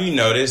 Have you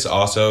noticed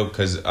also,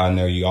 because I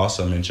know you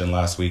also mentioned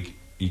last week,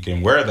 you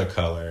can wear the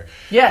color.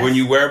 Yes. When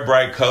you wear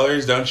bright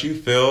colors, don't you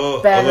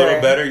feel better. a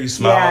little better? You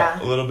smile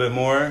a little bit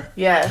more?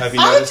 Yes. Have you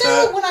noticed I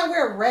do that? when I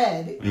wear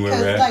red. You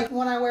wear red? Like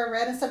when I wear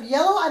red and stuff.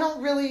 Yellow, I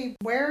don't really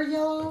wear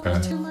yellow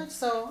too much.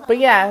 So. But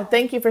yeah,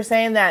 thank you for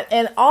saying that.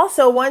 And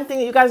also, one thing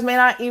that you guys may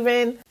not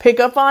even pick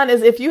up on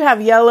is if you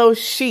have yellow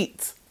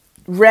sheets,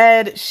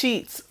 red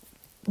sheets,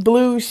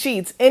 blue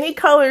sheets, any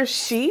color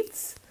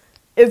sheets,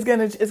 it's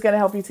gonna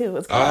help you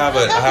too. I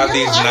have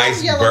these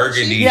nice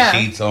burgundy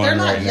sheets on right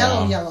now. They're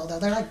not yellow though.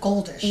 They're like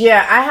goldish.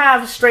 Yeah, I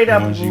have straight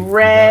up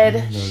red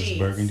those sheets.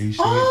 burgundy sheets.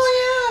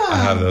 Oh yeah. I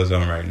have those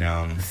on right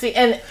now. See,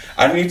 and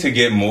I need to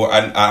get more.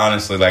 I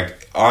honestly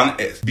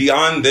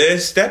beyond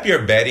this. Step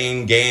your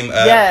bedding game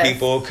up,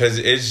 people, because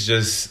it's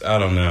just I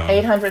don't know.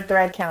 800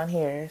 thread count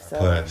here. So.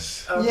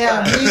 Plus.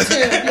 Yeah, me too.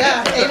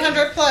 Yeah,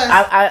 800 plus.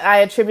 I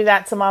attribute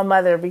that to my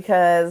mother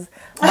because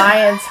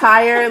my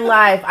entire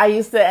life I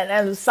used to,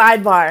 and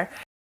sidebar.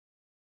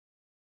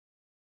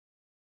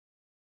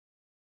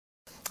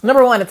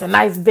 Number one, it's a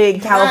nice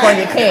big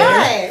California king.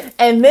 Right.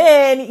 And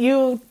then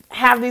you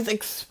have these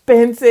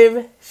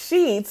expensive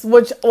sheets,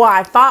 which,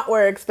 I thought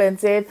were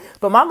expensive.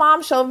 But my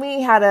mom showed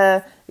me how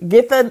to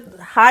get the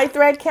high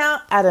thread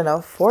count at an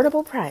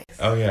affordable price.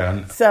 Oh,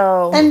 yeah.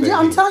 So, and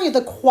I'm telling you,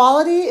 the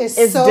quality is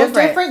so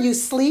different. You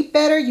sleep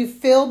better. You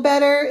feel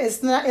better.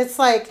 It's not. It's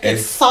like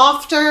it's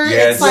softer.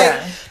 Yes. It's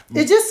like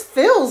it just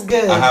feels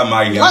good. I have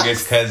my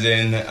youngest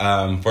cousin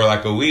for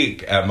like a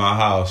week at my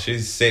house.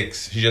 She's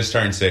 6. She just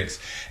turned 6,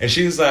 and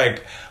she's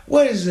like,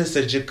 "What is this?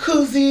 A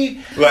jacuzzi?"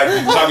 Like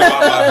talking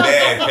about my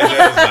bed because it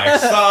was like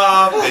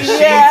soft. The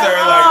sheets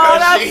are like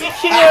that's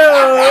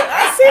cute.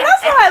 See,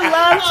 that's why I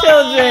love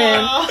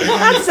children.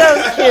 That's so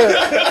cute.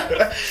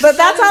 But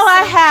that's all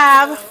I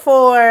have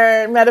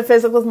for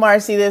Metaphysics with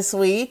Marcy this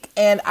week,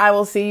 and I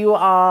will see you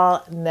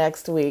all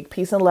next week.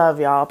 Peace and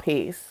love, y'all.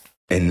 Peace.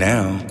 And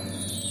now,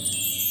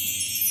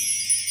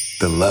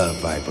 the love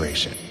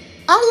vibration.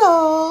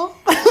 Hello.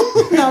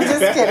 No,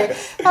 just kidding.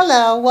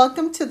 Hello.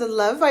 Welcome to the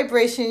love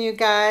vibration, you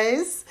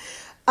guys.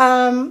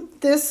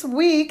 This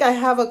week I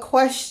have a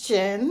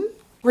question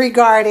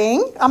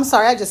regarding, I'm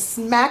sorry, I just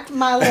smacked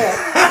my lip.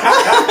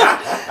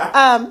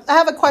 I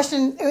have a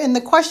question, and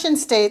the question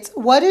states,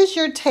 what is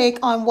your take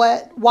on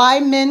why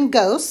men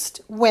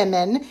ghost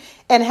women,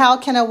 and how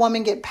can a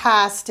woman get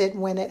past it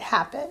when it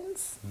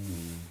happens?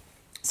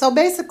 So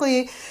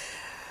basically,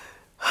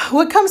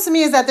 what comes to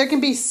me is that there can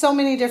be so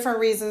many different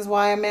reasons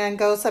why a man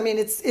ghosts. I mean,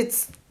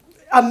 it's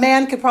a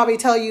man could probably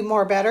tell you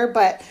more better,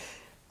 but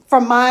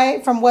from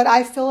what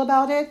I feel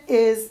about it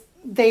is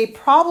they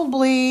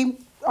probably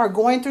are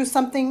going through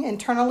something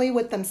internally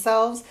with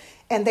themselves,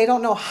 and they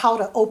don't know how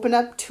to open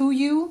up to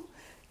you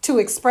to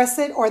express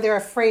it, or they're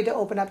afraid to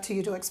open up to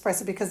you to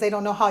express it because they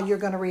don't know how you're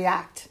going to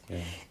react.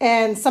 Yeah.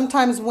 And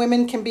sometimes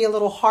women can be a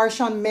little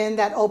harsh on men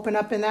that open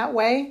up in that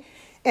way.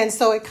 And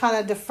so it kind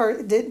of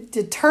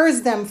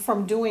deters them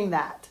from doing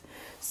that.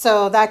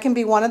 So that can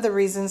be one of the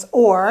reasons.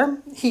 Or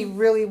he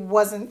really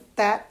wasn't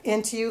that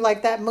into you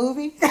like that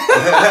movie. He's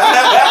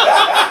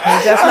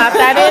just not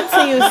that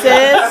into you,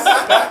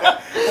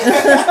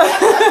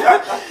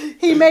 sis.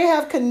 He may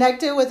have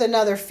connected with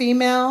another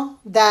female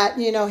that,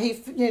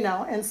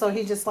 and so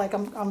he just like,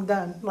 I'm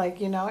done,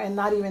 and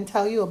not even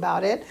tell you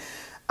about it.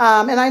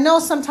 And I know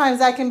sometimes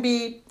it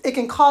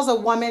can cause a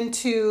woman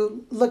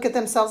to look at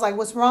themselves like,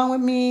 what's wrong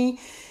with me?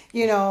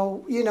 Did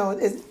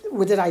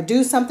I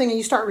do something? And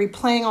you start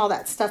replaying all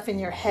that stuff in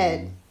your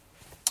head.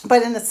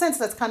 But in a sense,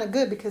 that's kind of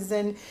good because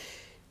then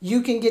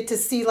you can get to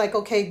see like,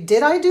 okay,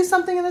 did I do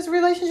something in this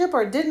relationship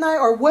or didn't I?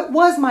 Or what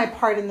was my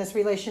part in this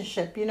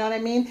relationship? You know what I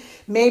mean?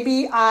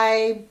 Maybe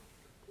I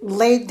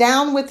laid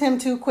down with him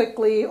too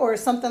quickly or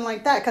something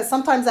like that. Because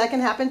sometimes that can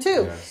happen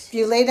too. Yes. If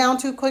you lay down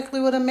too quickly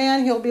with a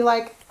man, he'll be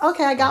like,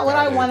 okay, I got what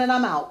I want and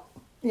I'm out.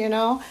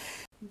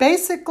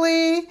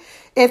 Basically,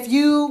 if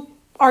you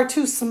are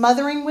too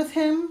smothering with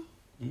him,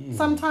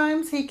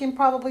 sometimes he can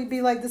probably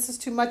be like, this is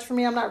too much for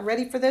me. I'm not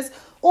ready for this.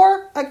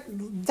 Or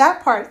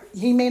that part,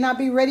 he may not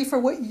be ready for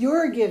what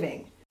you're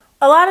giving.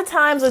 A lot of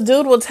times a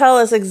dude will tell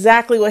us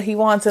exactly what he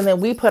wants and then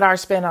we put our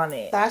spin on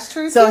it. That's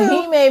true so too.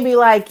 He may be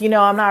like,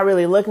 I'm not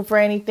really looking for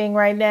anything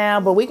right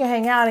now, but we can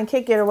hang out and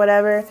kick it or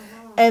whatever.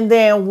 And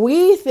then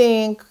we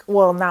think,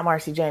 well, not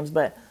Marcy James,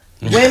 but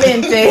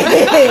women think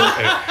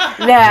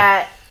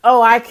that,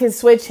 I can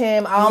switch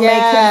him. I'll make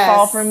him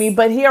fall for me.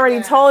 But he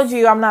already told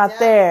you I'm not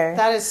there.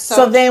 That is so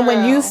So then true.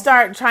 when you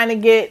start trying to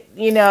get,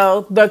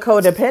 the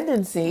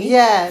codependency,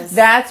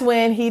 that's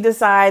when he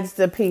decides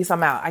the peace,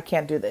 I'm out. I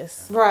can't do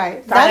this.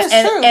 Right. That is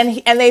true.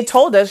 And they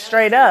told us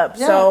straight up.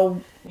 Yeah.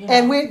 So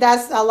and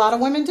that's a lot of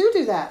women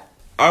do that.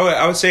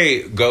 I would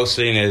say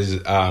ghosting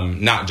is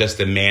not just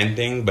a man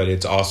thing, but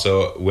it's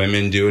also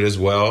women do it as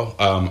well.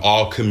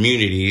 All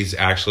communities,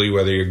 actually,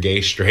 whether you're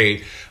gay,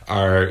 straight,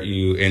 are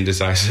you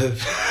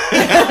indecisive?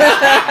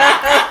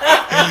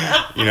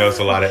 It's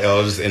a lot of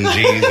L's and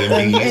G's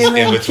and B's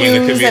in between the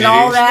communities. And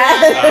all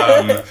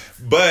that.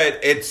 But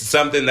it's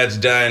something that's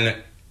done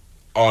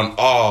on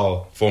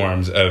all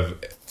forms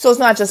of So it's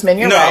not just men,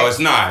 you're no, right. it's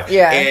not.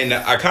 Yeah. And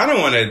I kind of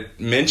want to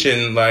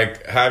mention,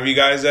 like, have you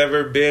guys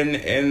ever been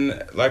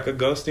in, like, a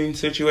ghosting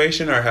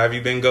situation? Or have you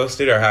been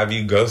ghosted? Or have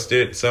you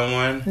ghosted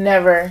someone?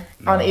 Never.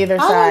 On either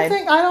side.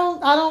 I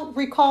don't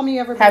recall me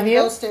ever Have being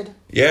you? ghosted.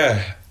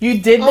 Yeah. You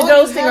did the Oh, you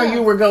ghosting or have.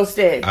 you were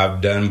ghosted? I've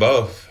done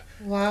both.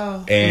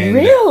 Wow. And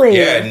Really?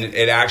 Yeah, and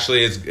it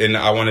actually is, and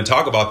I want to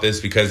talk about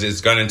this because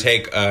it's going to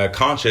take a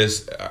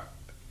conscious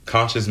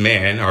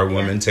man or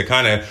woman to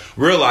kind of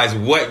realize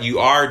what you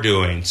are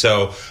doing.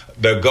 So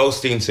the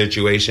ghosting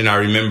situation, I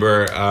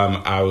remember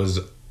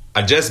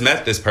I just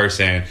met this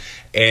person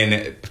and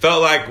it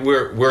felt like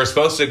we're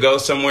supposed to go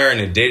somewhere and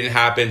it didn't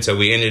happen. So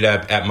we ended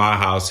up at my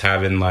house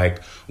having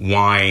like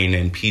wine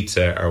and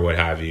pizza or what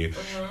have you.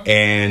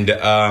 And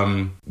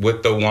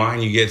with the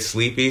wine, you get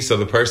sleepy. So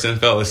the person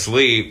fell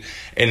asleep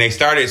and they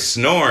started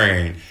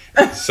snoring.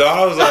 So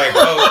I was like,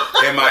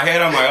 oh, in my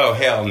head, I'm like, oh,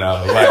 hell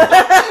no. Like,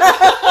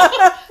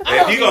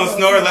 if you gonna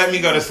snore, let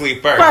me go to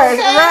sleep first. Right.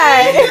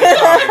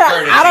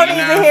 I don't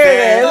need to hear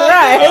this.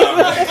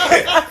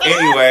 Right.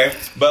 Anyway,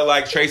 but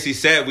like Tracy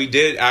said, we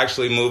did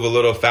actually move a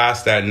little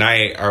fast that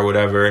night or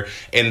whatever.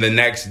 And the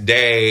next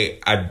day,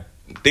 I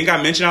think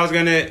I mentioned I was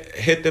going to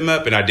hit them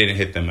up and I didn't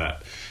hit them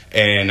up.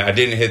 And I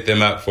didn't hit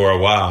them up for a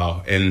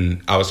while.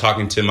 And I was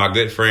talking to my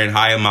good friend,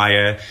 Haya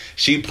Maya.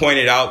 She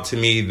pointed out to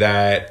me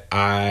that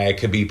I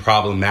could be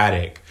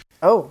problematic.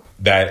 Oh.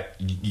 That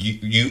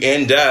you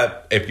end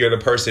up, if you're the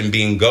person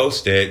being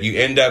ghosted, you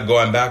end up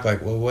going back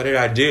like, well, what did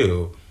I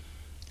do?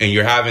 And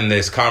you're having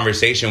this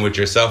conversation with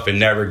yourself and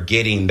never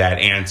getting that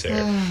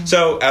answer.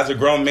 So as a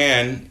grown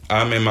man,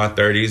 I'm in my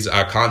 30s,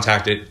 I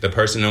contacted the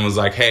person and was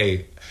like,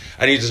 hey,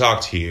 I need to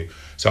talk to you.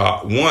 So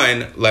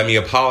one, let me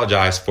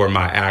apologize for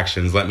my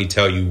actions. Let me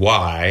tell you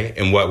why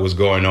and what was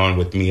going on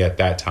with me at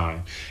that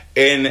time.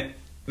 And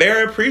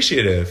they're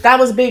appreciative. That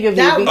was big of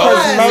you.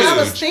 I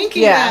was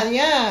thinking that,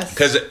 yes.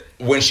 Because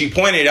when she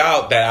pointed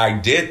out that I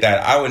did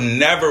that, I would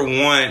never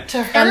want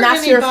to hurt and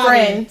that's anybody. Your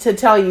friend to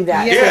tell you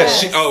that.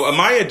 Yes. Yeah.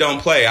 Amaya don't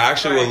play. I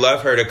actually would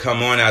love her to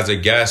come on as a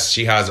guest.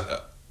 She has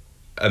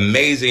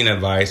amazing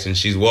advice and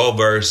she's well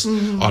versed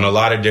on a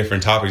lot of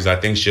different topics. I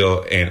think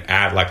she'll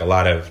add like a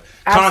lot of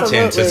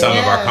content to some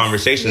of our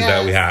conversations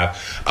that we have.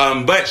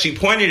 But she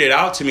pointed it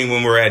out to me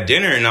when we were at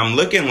dinner and I'm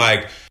looking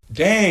like,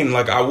 dang,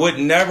 like I would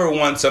never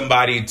want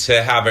somebody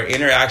to have an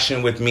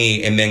interaction with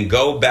me and then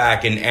go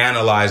back and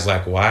analyze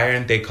like, why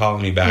aren't they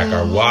calling me back?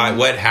 Or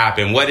what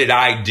happened? What did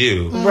I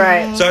do?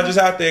 Right. So I just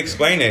have to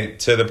explain it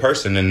to the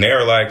person and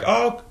they're like,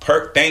 oh,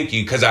 thank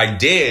you. Because I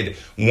did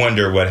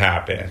wonder what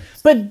happened.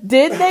 But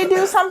did they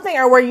do something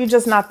or were you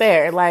just not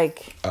there?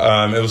 Like,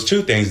 it was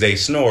two things. They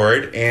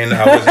snored and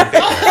I wasn't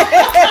there.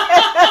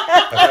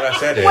 I thought I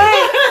said it.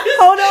 Wait,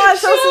 hold on.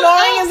 So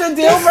snoring is a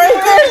deal breaker?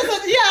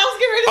 Yeah, I was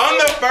getting ready to On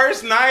the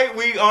first night,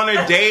 we on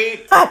a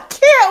date. I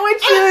can't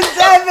with you,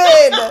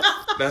 Devin.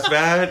 That's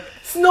bad.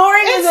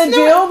 Snoring is a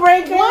deal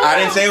breaker? I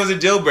didn't say it was a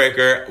deal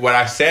breaker. What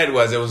I said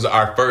was it was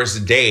our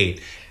first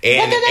date.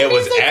 And it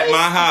was at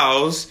my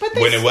house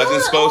when it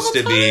wasn't supposed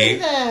to be.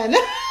 Then.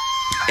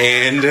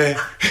 And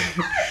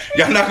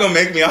y'all not gonna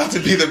make me out to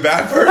be the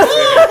bad person.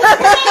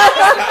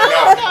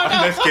 No,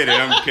 I'm just kidding.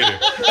 I'm kidding.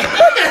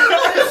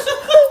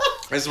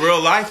 It's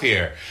real life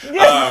here.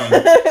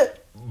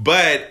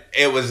 But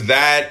it was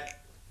that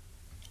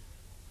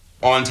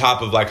on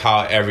top of like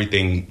how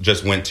everything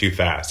just went too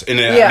fast. And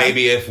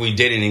maybe if we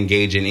didn't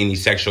engage in any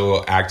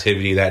sexual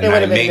activity that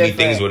night, maybe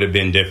things would have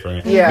been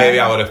different. Yeah. Maybe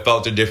I would have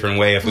felt a different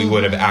way if we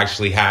would have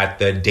actually had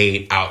the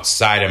date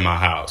outside of my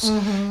house.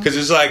 Because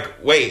it's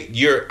like, wait,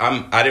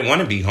 I didn't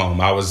want to be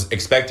home. I was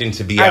expecting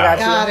to be out.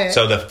 Got it.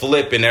 So the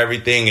flip and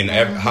everything and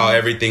how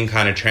everything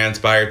kind of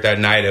transpired that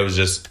night, it was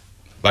just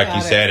like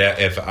you said,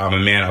 if I'm a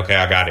man, okay,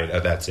 I got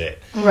it. That's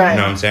it. Right. You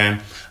know what I'm saying?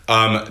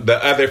 The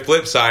other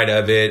flip side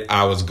of it,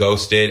 I was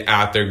ghosted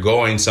after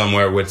going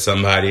somewhere with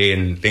somebody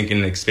and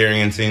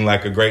experiencing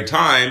like a great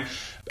time.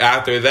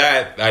 After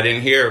that, I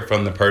didn't hear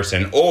from the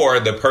person or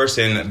the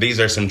person. These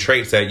are some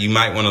traits that you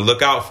might want to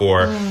look out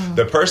for.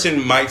 The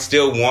person might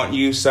still want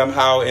you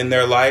somehow in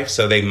their life.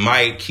 So they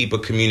might keep a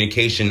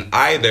communication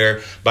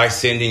either by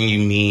sending you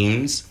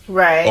memes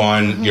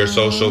on your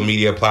social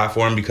media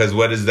platform. Because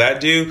what does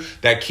that do?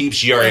 That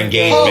keeps your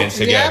engagement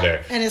together.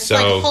 Yep. And it's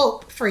like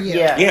hope for you.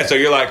 Yeah, so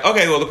you're like,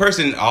 okay, well, the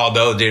person,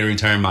 although didn't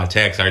return my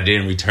text or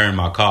didn't return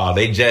my call,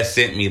 they just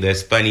sent me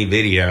this funny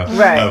video of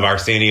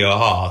Arsenio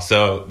Hall.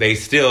 So they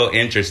still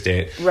interested.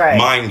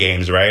 Mind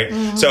games, right?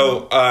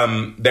 So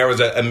there was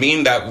a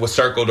meme that was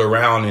circled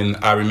around, and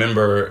I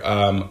remember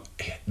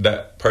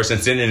the person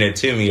sending it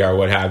to me or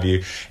what have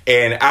you.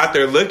 And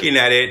after looking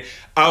at it,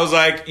 I was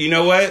like, you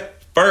know what?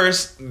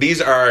 First, these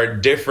are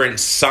different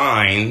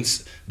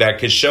signs that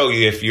could show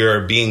you if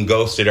you're being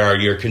ghosted or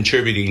you're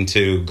contributing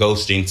to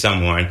ghosting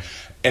someone.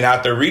 And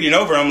after reading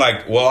over, I'm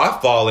like, well, I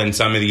fall in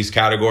some of these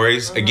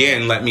categories.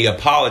 Again, let me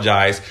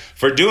apologize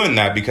for doing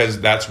that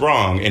because that's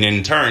wrong. And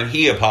in turn,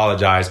 he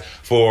apologized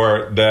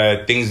for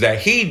the things that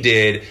he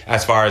did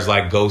as far as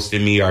like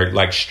ghosting me or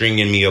like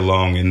stringing me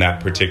along in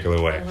that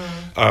particular way.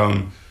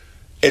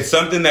 It's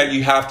something that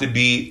you have to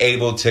be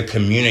able to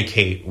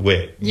communicate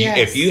with. Yes.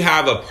 If you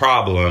have a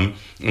problem,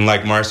 and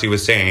like Marcy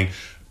was saying,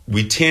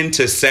 we tend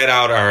to set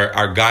out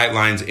our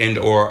guidelines and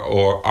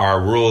or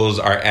our rules,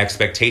 our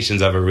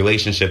expectations of a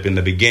relationship in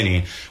the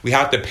beginning. We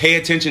have to pay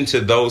attention to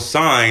those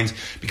signs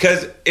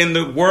because in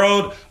the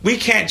world, we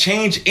can't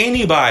change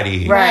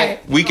anybody.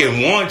 Right. We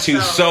can want to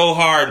so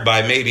hard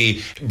by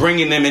maybe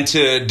bringing them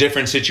into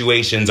different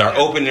situations or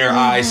open their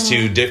eyes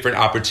to different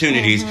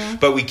opportunities,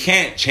 but we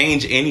can't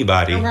change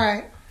anybody.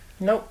 Right.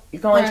 Nope. You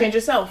can only change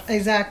yourself.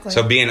 Exactly.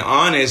 So being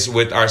honest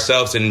with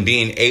ourselves and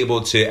being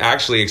able to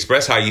actually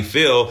express how you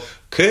feel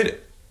could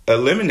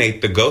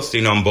eliminate the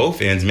ghosting on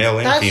both ends, male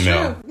and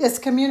female. True. It's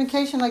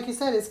communication, like you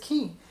said, is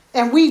key.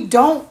 And we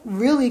don't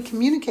really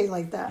communicate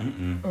like that.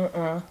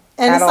 And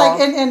it's like,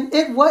 and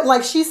it what,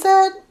 like she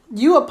said,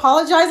 you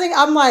apologizing,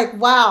 I'm like,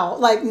 wow,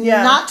 like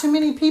not too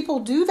many people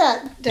do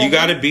that. Devin. You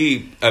got to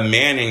be a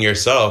man in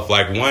yourself.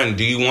 Like, one,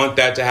 do you want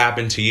that to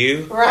happen to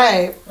you?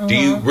 Right. Do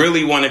you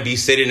really want to be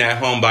sitting at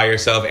home by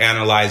yourself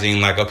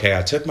analyzing, like, okay,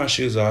 I took my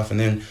shoes off and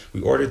then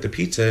we ordered the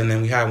pizza and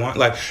then we had one.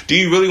 Like, do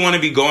you really want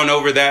to be going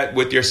over that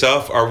with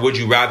yourself? Or would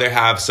you rather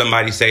have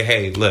somebody say,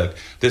 hey, look,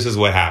 this is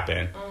what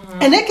happened?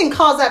 And it can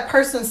cause that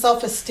person's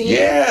self-esteem.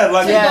 Yeah,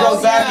 like you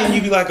go back and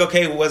you be like,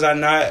 okay, was I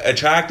not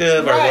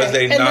attractive or was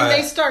they and not? And then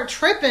they start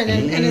tripping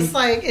and it's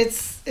like,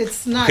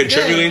 it's not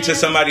contributing good. to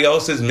somebody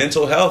else's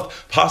mental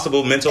health,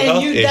 possible mental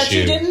health issue. That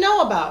you didn't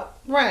know about.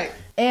 Right.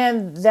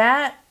 And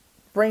that,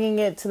 bringing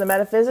it to the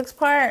metaphysics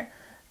part,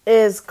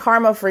 is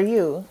karma for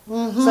you.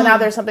 So now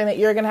there's something that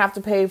you're going to have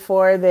to pay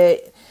for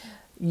that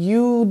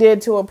you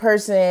did to a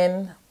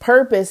person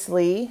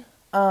purposely,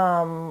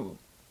 and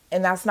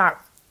that's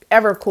not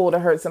ever cool to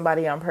hurt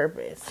somebody on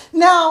purpose.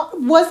 Now,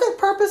 was it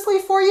purposely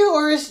for you,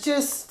 or it's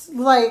just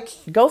like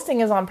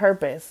ghosting is on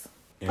purpose?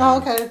 Oh,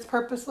 okay, it's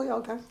purposely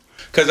okay.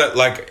 Because,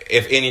 like,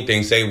 if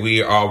anything, say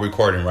we are all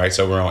recording, right?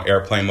 So we're on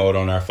airplane mode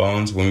on our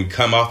phones. When we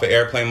come off of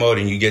airplane mode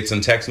and you get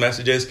some text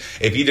messages,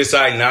 if you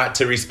decide not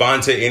to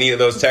respond to any of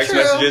those text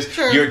messages,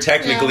 you're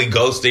technically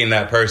ghosting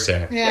that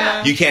person.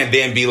 Yeah. You can't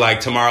then be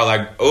like tomorrow,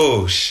 like,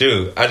 oh,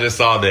 shoot, I just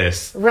saw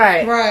this.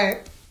 Right.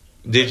 Right.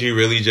 Did you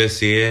really just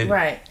see it?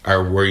 Right.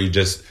 Or were you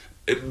just...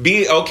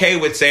 Be okay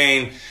with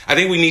saying... I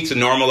think we need to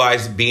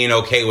normalize being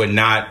okay with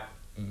not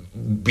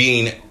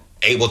being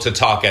able to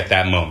talk at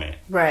that moment.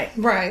 Right.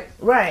 Right.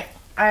 Right.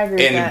 I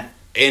agree with that.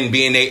 And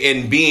being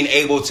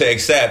able to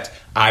accept,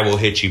 I will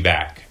hit you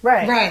back.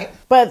 Right. Right.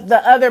 But the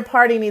other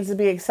party needs to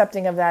be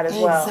accepting of that as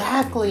well.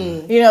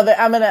 Exactly. You know,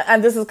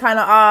 and this is kind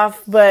of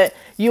off, but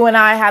you and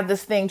I had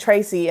this thing,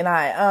 Tracy and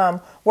I,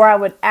 where I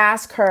would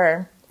ask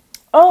her,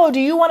 oh,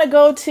 do you want to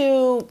go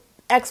to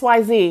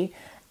XYZ?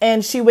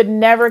 And she would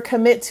never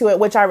commit to it,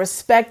 which I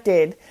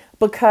respected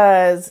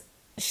because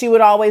she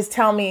would always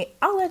tell me,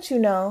 I'll let you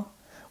know,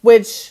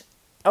 which,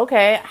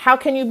 okay, how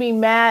can you be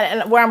mad?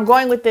 And where I'm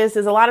going with this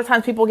is a lot of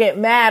times people get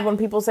mad when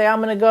people say,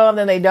 I'm going to go, and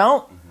then they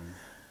don't.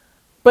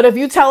 But if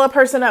you tell a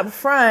person up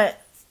front,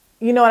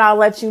 you know what, I'll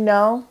let you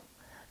know.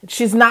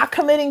 She's not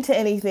committing to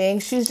anything.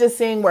 She's just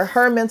seeing where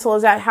her mental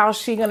is at, how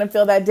she's going to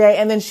feel that day.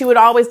 And then she would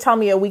always tell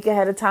me a week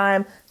ahead of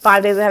time,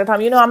 5 days ahead of time,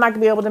 you know, I'm not going to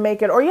be able to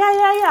make it. Or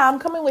yeah, I'm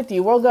coming with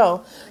you. We'll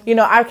go. You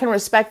know, I can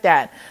respect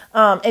that.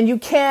 And you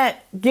can't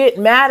get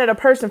mad at a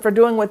person for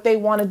doing what they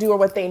want to do or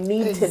what they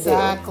need to do.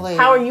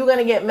 How are you going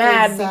to get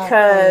mad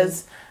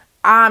because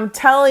I'm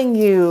telling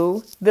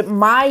you that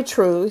my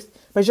truth,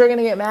 but you're going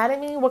to get mad at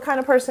me? What kind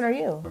of person are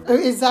you?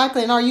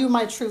 Exactly. And are you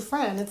my true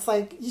friend? It's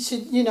like, you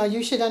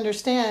should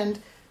understand,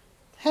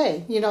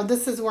 hey,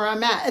 this is where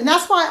I'm at. And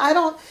that's why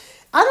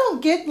I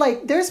don't get,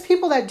 like, there's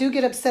people that do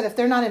get upset if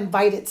they're not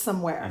invited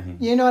somewhere.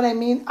 You know what I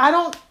mean? I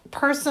don't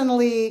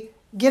personally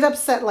get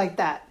upset like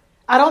that.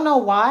 I don't know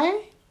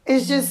why.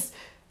 It's just,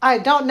 I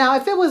don't. Now,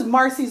 if it was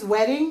Marcy's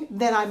wedding,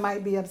 then I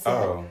might be upset.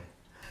 Oh.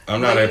 I'm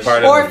not a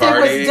part of the party. Or if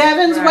it was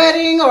Devin's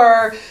wedding,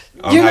 or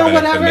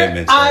whatever.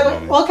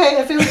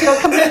 Okay, if it was your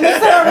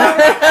commitment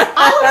ceremony,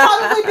 I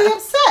would probably be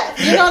upset.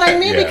 You know what I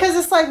mean? Because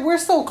it's like we're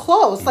so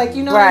close. Like,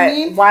 you know what I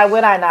mean? Why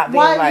would I not be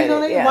invited? You know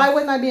what I mean? Why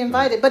wouldn't I be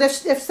invited? But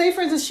if say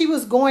for instance she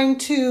was going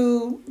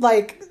to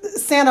like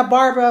Santa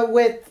Barbara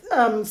with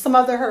some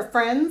other her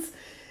friends,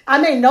 I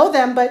may know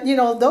them, but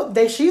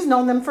she's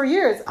known them for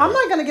years. I'm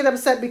not going to get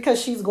upset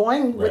because she's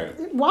going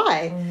with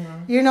why?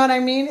 You know what I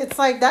mean? It's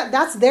like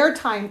that's their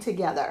time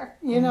together,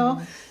 you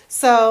know?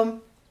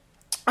 So,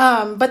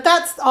 but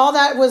that's all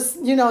that was,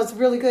 it's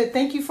really good.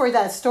 Thank you for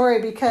that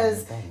story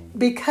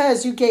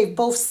because you gave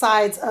both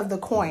sides of the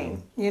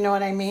coin, you know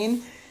what I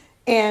mean?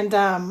 And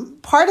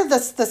part of the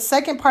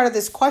second part of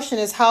this question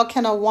is, how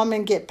can a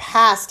woman get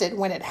past it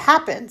when it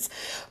happens?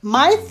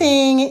 My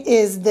thing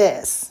is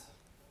this.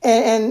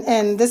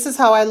 And this is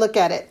how I look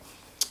at it.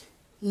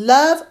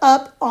 Love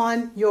up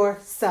on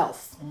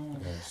yourself.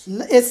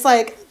 It's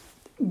like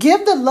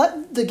give the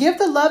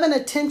love and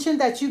attention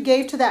that you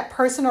gave to that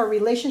person or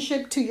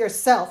relationship to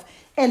yourself,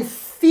 and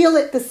feel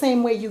it the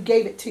same way you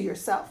gave it to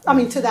yourself. I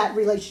mean, to that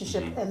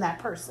relationship and that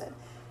person.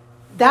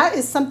 That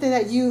is something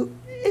that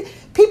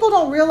people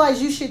don't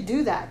realize you should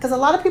do that, because a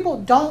lot of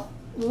people don't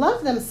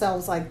love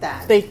themselves like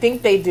that. They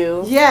think they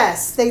do.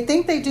 Yes, they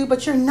think they do,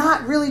 but you're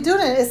not really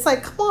doing it. It's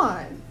like, come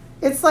on.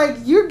 It's like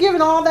you're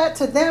giving all that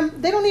to them.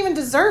 They don't even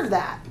deserve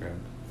that. Yeah.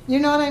 You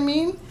know what I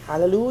mean?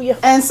 Hallelujah.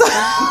 And so...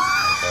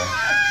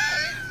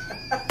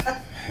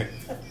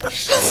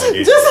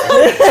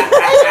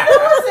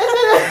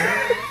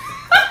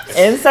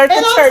 Insert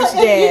the church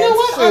dance. You know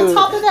what? On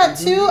top of that,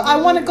 too, I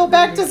want to go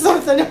back to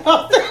something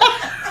about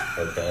that.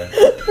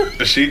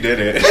 Okay. She did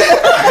it.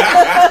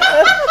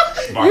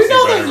 You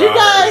know that you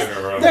guys,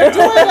 they're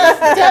doing this.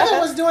 Devin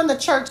was doing the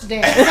church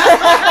dance.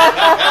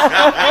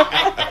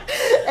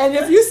 And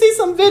if you see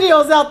some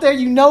videos out there,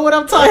 you know what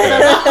I'm talking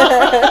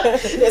about.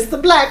 It's the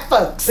black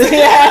folks.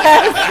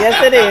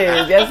 Yes, it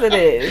is. Yes, it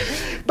is.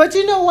 But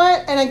you know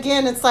what? And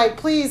again, it's like,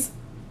 please,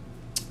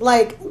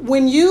 like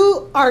when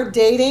you are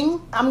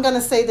dating, I'm going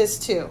to say this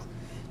too.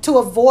 To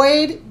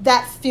avoid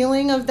that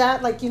feeling of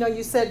that, like, you know,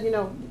 you said, you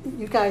know,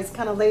 you guys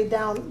kind of laid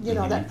down, you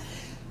know, that.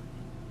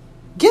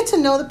 Get to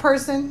know the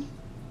person.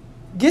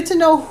 Get to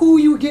know who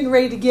you're getting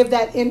ready to give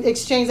that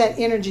exchange that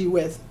energy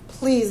with.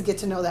 Please get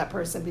to know that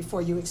person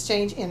before you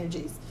exchange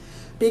energies,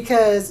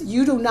 because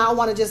you do not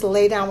want to just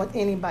lay down with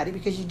anybody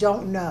because you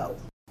don't know.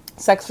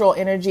 Sexual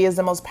energy is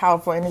the most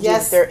powerful energy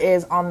that there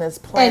is on this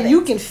planet. And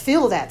you can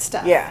feel that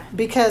stuff. Yeah.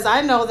 Because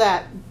I know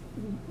that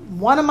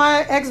one of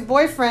my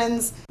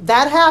ex-boyfriends,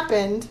 that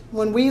happened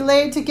when we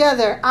laid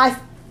together. I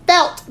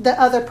felt the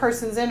other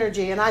person's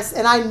energy, and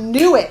I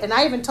knew it. And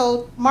I even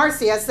told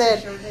Marcy, I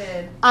said, sure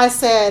did. I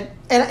said,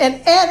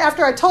 and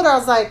after I told her, I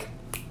was like,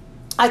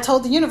 I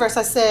told the universe,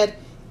 I said,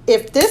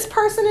 if this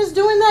person is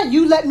doing that,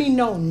 you let me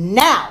know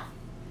now.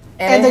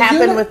 And it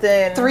happened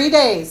within 3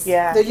 days.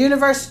 Yeah. The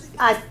universe,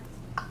 on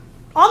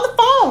the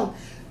phone,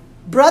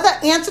 brother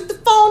answered the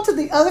phone to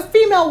the other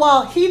female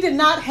while he did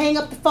not hang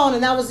up the phone,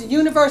 and that was the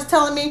universe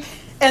telling me.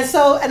 And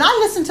I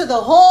listened to the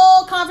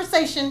whole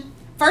conversation.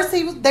 First,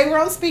 they were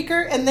on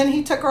speaker, and then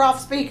he took her off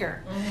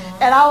speaker.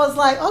 Mm-hmm. And I was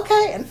like,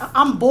 okay. And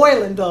I'm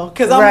boiling, though,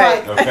 because I'm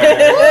like,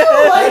 okay.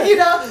 Like, you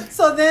know.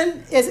 So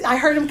then I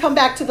heard him come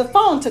back to the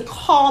phone to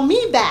call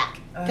me back,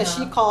 because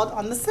she called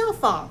on the cell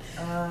phone.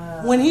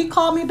 When he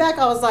called me back,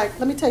 I was like,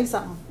 let me tell you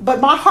something. But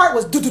my heart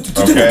was... I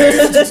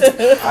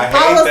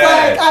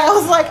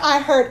was like, I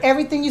heard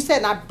everything you said,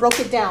 and I broke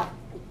it down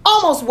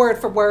almost word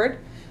for word.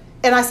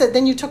 And I said,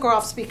 then you took her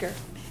off speaker.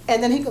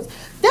 And then he goes,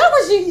 that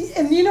was you.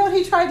 And you know what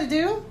he tried to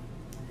do?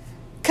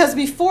 Because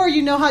before,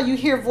 you know how you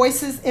hear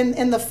voices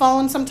in the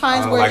phone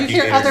sometimes where like you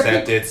hear other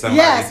people.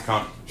 Yes.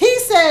 He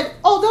said,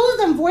 oh, those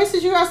are them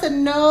voices you hear. I said,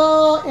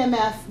 no,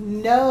 MF,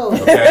 no.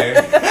 Okay.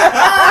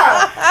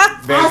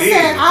 I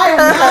said, I am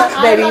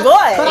not. Baby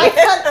boy. But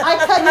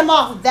I cut him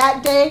off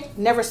that day,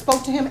 never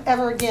spoke to him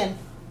ever again.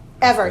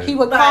 Ever. He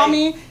would call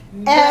me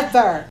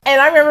ever.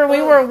 And I remember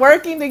we were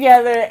working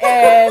together,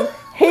 and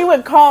he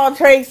would call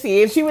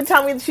Tracy, and she would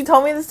tell me, she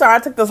told me the story. I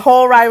took this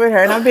whole ride with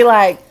her, and I'd be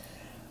like,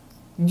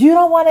 you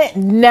don't want it?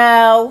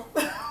 No.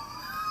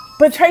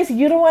 But Tracy,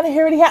 you don't want to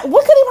hear what he had?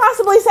 What could he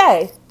possibly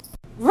say?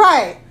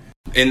 Right.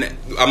 And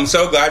I'm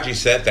so glad you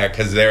said that,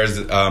 because there's,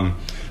 I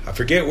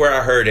forget where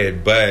I heard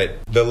it, but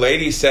the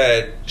lady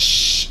said,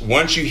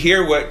 once you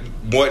hear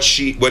what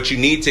you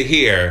need to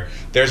hear,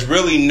 there's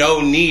really no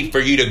need for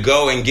you to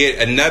go and get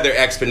another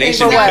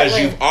explanation because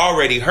you've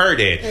already heard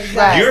it.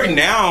 Exactly. You're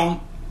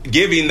now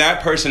giving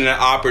that person an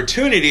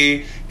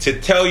opportunity to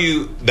tell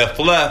you the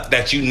fluff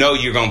that you know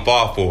you're going to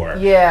fall for.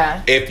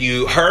 Yeah. If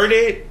you heard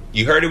it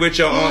with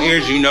your own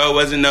ears. You know it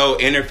wasn't no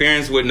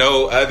interference with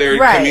no other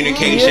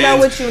communications. You know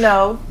what you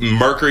know.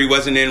 Mercury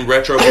wasn't in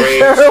retrograde.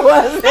 Sure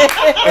wasn't.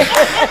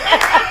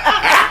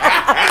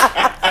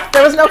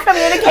 There was no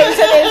communication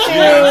issue. You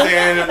know what I'm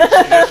saying?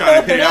 Just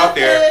trying to put it out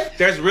there.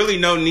 There's really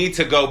no need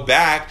to go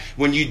back.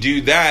 When you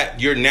do that,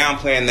 you're now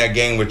playing that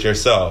game with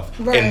yourself.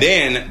 Right. And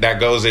then that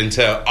goes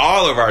into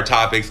all of our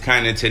topics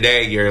kind of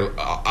today. You're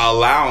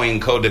allowing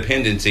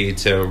codependency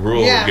to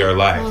rule your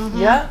life. Mm-hmm.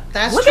 Yeah.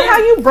 That's Look true. at how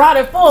you brought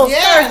it full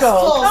circle.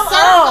 Full come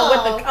circle. on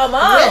with the come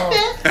on.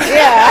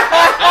 Yeah.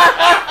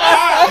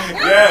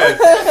 Yes.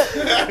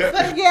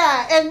 But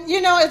yeah, and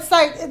you know, it's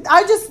like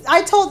I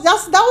told that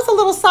was a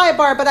little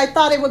sidebar, but I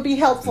thought it would be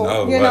helpful.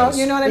 No, you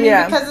know what I mean?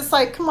 Yeah. Because it's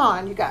like, come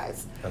on, you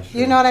guys.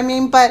 You know what I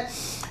mean? But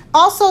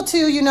also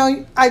too, you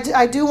know,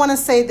 I do want to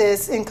say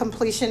this in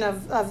completion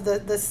of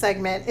the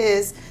segment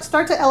is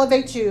start to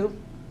elevate you.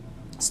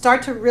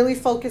 Start to really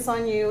focus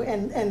on you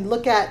and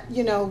look at,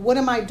 you know, what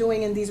am I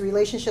doing in these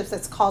relationships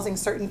that's causing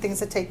certain things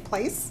to take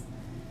place?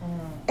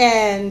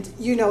 And,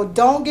 you know,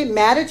 don't get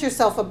mad at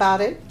yourself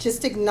about it.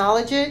 Just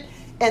acknowledge it.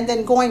 And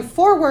then going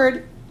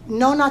forward,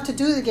 know not to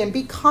do it again.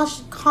 Be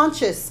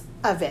conscious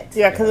of it.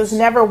 Yeah, because it's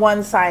never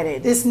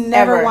one-sided. It's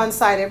never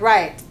one-sided,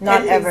 right.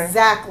 Not ever.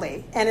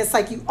 Exactly. And it's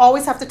like you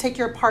always have to take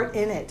your part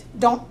in it.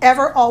 Don't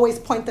ever always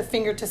point the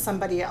finger to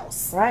somebody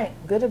else. Right.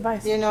 Good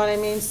advice. You know what I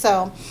mean?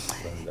 So,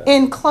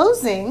 in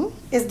closing,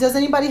 does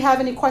anybody have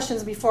any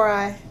questions before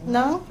I...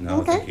 No?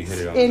 No, okay. I think you hit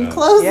it on In the...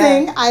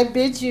 closing, I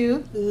bid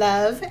you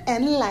love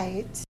and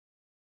light.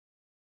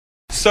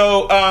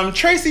 So,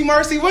 Tracy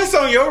Marcy, what's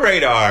on your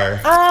radar?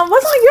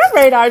 What's on your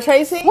radar,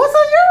 Tracy? What's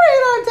on your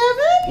radar,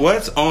 Devin?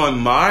 What's on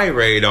my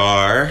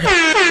radar?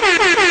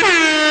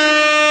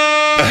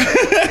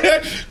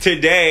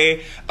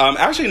 Today,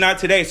 actually not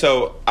today.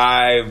 So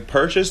I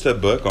purchased a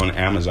book on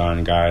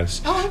Amazon,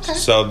 guys. Oh, okay.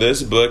 So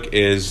this book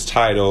is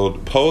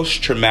titled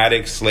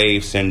Post-Traumatic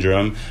Slave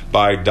Syndrome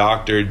by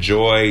Dr.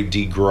 Joy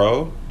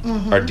DeGruy,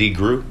 or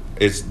DeGruy.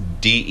 It's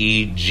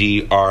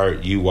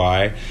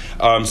DeGruy.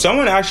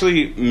 Someone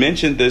actually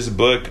mentioned this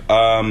book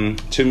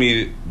to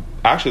me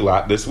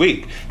actually this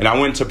week, and I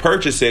went to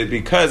purchase it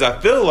because I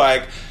feel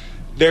like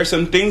there's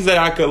some things that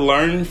I could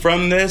learn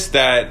from this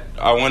that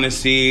I want to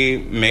see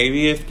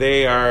maybe if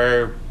they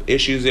are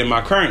issues in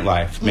my current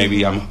life.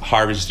 Maybe I'm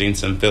harvesting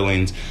some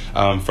feelings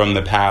from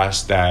the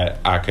past that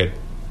I could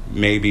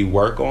maybe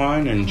work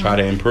on and try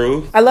to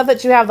improve. I love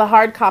that you have the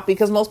hard copy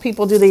because most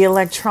people do the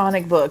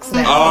electronic books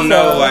now. Oh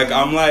no, like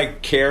I'm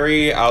like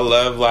Carrie. I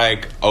love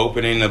like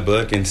opening a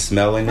book and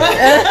smelling it.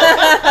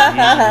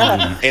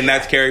 And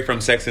that's Carrie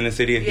from Sex and the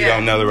City, if you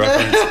don't know the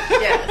reference.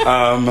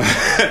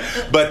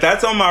 But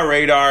that's on my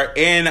radar.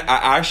 And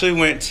I actually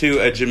went to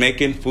a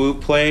Jamaican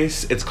food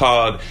place. It's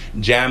called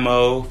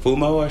Jamo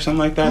Fumo or something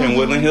like that in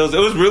Woodland Hills.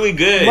 It was really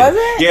good. Was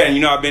it? Yeah, and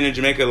you know I've been to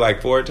Jamaica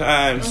like 4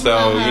 times,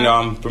 so you know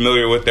I'm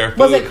familiar with their food.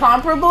 Was it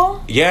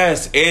comparable?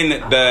 Yes,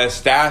 and the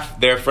staff,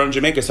 they're from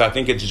Jamaica, so I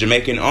think it's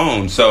Jamaican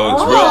owned. So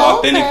it's real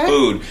authentic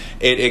food.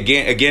 It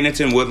again, it's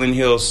in Woodland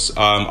Hills,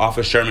 off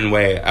of Sherman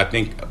Way. I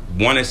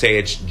want to say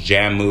it's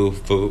Jamu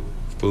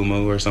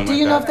Fumu or something. Do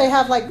you like know that. if they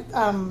have like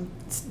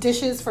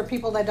dishes for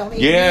people that don't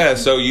eat Yeah, meat?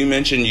 so you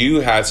mentioned you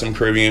had some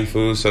Caribbean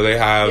food, so they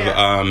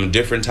have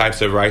different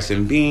types of rice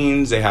and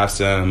beans. They have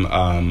some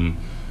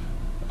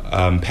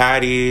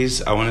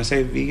patties. I want to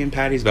say vegan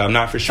patties, but I'm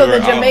not for sure. So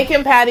the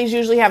Jamaican patties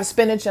usually have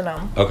spinach in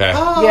them. Okay.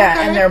 Oh, Yeah,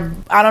 okay. and they're,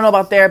 I don't know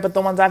about there, but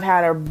the ones I've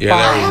had are bomb.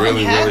 Yeah, they're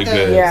really, really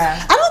good.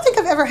 Yeah. I don't think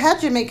I've ever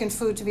had Jamaican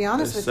food, to be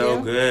honest It's with so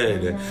you.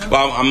 good.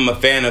 Well, I'm a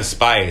fan of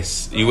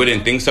spice. You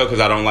wouldn't think so because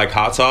I don't like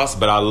hot sauce,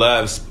 but I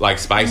love like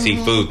spicy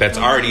food that's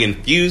already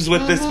infused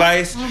with the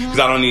spice. Because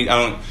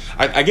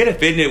I get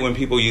offended when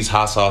people use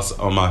hot sauce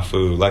on my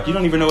food. Like you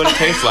don't even know what it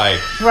tastes like.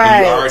 Right.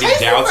 And you already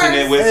Taste it dousing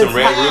it with first. some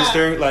Red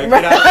Rooster. Like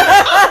get out of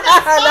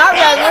Not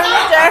Red Rooster.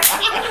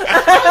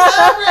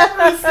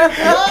 there.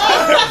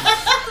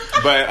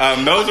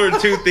 But those were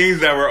 2 things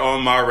that were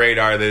on my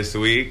radar this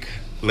week,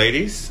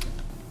 ladies.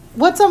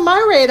 What's on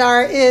my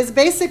radar is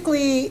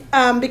basically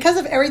because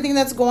of everything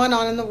that's going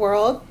on in the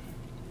world,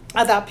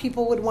 I thought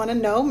people would want to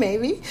know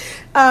maybe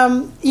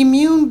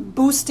immune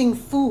boosting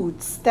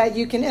foods that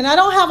you can, and I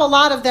don't have a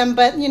lot of them,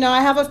 but you know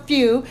I have a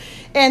few,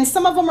 and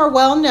some of them are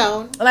well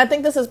known. And I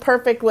think this is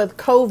perfect with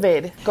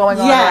COVID going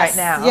on right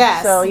now.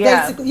 Yes, So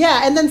yeah. basically,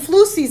 yeah, and then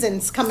flu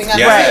season's coming up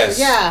Yes.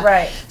 too. Yeah,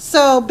 Right.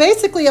 So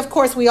basically, of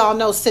course, we all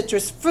know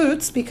citrus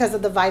fruits because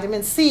of the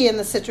vitamin C in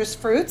the citrus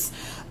fruits.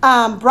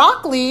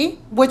 Broccoli,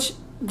 which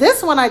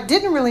this one I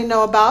didn't really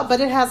know about, but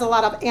it has a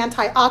lot of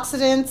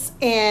antioxidants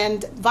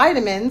and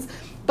vitamins.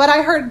 But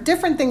I heard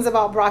different things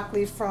about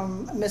broccoli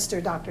from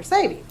Mr. Dr.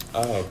 Sadie.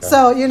 Oh, okay.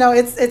 So, you know,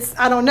 it's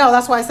I don't know.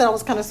 That's why I said I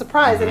was kind of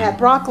surprised it had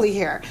broccoli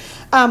here.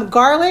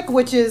 Garlic,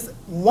 which is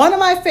one of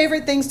my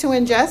favorite things to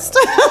ingest.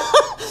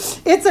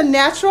 It's a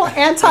natural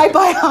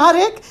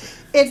antibiotic.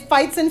 It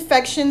fights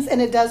infections,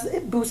 and it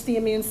boost the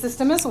immune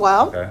system as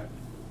well. Okay.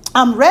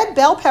 Red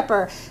bell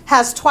pepper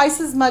has twice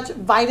as much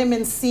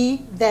vitamin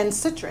C than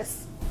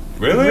citrus.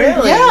 Really?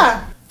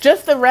 Yeah.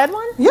 Just the red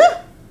one?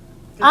 Yeah.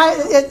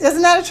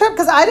 Isn't that a trip?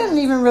 Because I didn't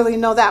even really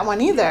know that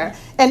one either.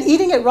 And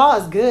eating it raw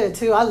is good,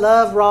 too. I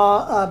love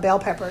raw bell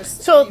peppers.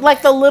 So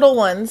like the little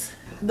ones.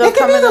 It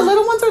can be the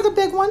little ones or the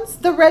big ones.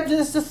 The red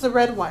is just the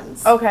red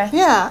ones. Okay.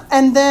 Yeah.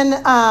 And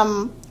then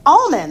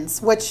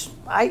almonds, which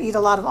I eat a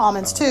lot of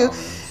almonds, too.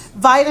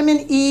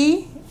 Vitamin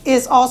E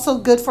is also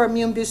good for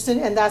immune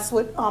boosting, and that's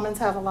what almonds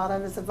have a lot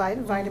of, is a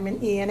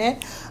vitamin E in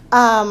it.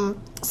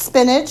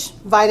 Spinach,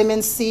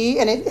 vitamin C,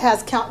 and it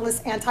has countless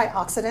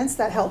antioxidants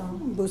that help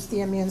boost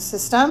the immune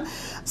system.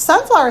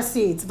 Sunflower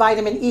seeds,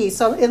 vitamin E.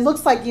 So it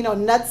looks like, you know,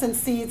 nuts and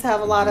seeds have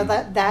a lot of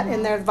that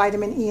in there,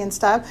 vitamin E and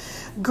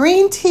stuff.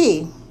 Green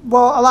tea.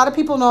 Well, a lot of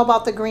people know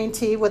about the green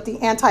tea with the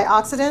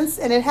antioxidants,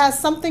 and it has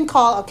something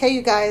called, okay,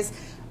 you guys,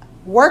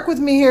 work with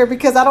me here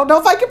because I don't know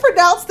if I can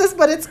pronounce this,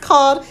 but it's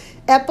called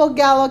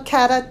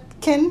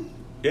epigallocatechin.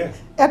 Yeah.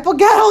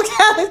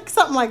 Epigallocatechin,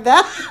 something like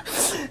that.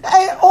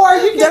 Or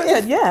you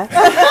can... Yeah.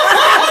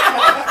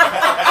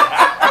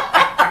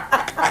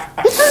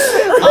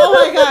 Oh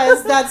my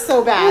gosh, that's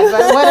so bad,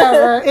 but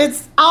whatever.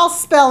 I'll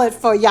spell it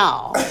for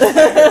y'all.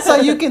 So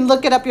you can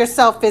look it up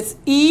yourself. It's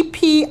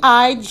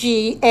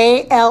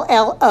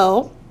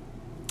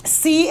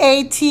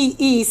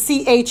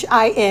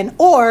EPIGALLOCATECHIN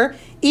or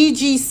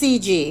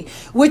EGCG,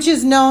 which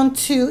is known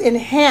to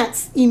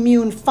enhance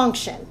immune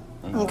function.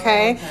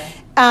 Okay.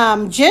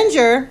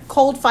 Ginger,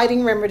 cold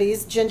fighting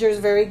remedies. Ginger is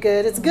very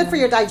good. It's good for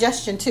your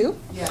digestion too.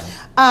 Yeah.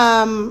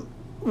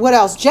 What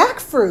else?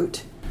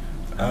 Jackfruit.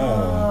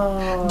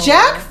 Oh.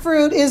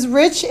 Jackfruit is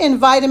rich in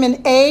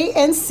vitamin A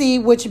and C,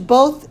 which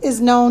both is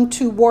known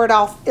to ward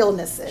off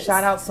illnesses.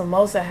 Shout out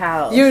Samosa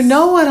House. You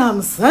know what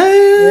I'm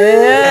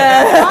saying?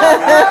 Yeah.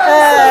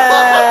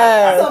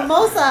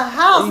 Samosa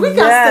House. We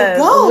got to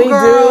go, we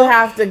girl. do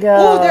have to go.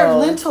 Oh, their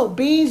lentil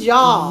beans,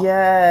 y'all.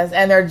 Yes,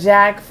 and their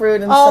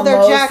jackfruit and Oh, samosas.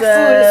 their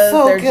jackfruit is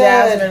so their good.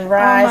 jasmine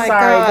rice. Oh my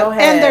Sorry, God. go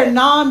ahead. And their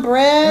naan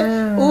bread.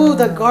 Ooh,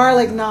 the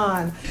garlic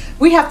naan.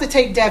 We have to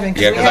take Devin.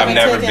 Yeah, because I've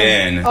never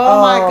been.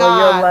 Oh my Oh,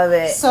 God. you'll love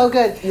it. So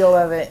good. You'll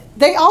love it.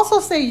 They also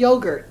say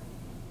yogurt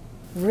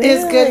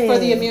is good for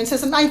the immune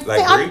system. I'm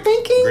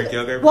thinking Greek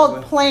yogurt? Well,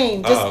 probably?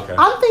 plain. Just, okay.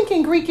 I'm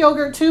thinking Greek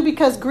yogurt too,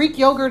 because Greek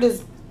yogurt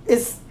is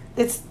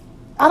it's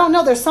I don't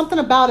know. There's something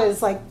about it.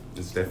 It's like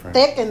It's different.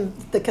 thick and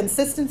the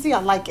consistency.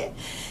 I like it,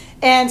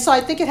 and so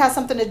I think it has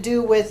something to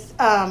do with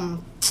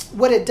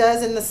what it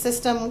does in the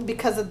system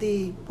because of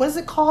the what is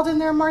it called in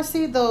there,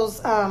 Marcy?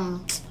 Those.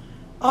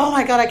 Oh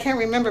my God, I can't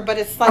remember, but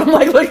it's like I'm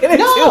like looking at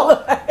you.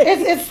 Like.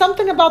 It's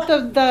something about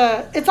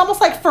the. It's almost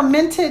like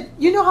fermented.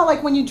 You know how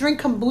like when you drink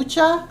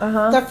kombucha,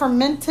 the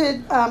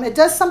fermented. It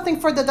does something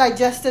for the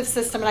digestive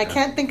system, and I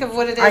can't think of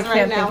what it is right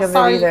can't now. think of it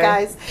Sorry, you either.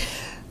 guys.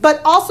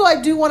 But also,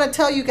 I do want to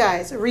tell you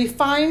guys,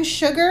 refined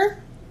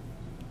sugar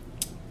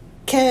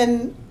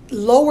can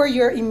lower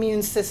your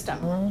immune system.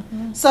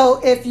 Mm-hmm. So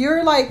if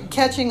you're like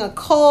catching a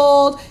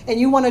cold and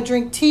you want to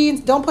drink tea,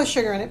 don't put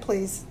sugar in it,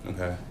 please.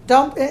 Okay.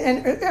 Don't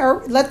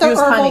or let the Use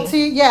herbal honey.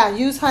 tea. Yeah,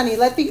 use honey.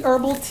 Let the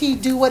herbal tea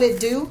do what it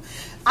do.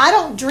 I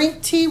don't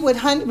drink tea with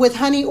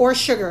honey or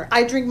sugar.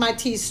 I drink my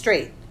tea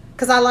straight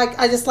because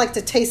I just like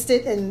to taste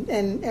it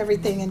and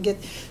everything and get.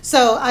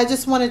 So I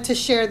just wanted to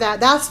share that.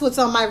 That's what's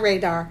on my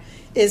radar.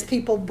 Is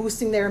people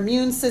boosting their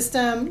immune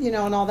system,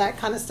 and all that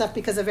kind of stuff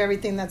because of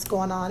everything that's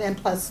going on, and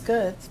plus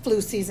good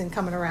flu season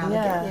coming around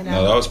Yeah. again.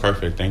 No, that was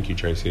perfect. Thank you,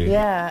 Tracy.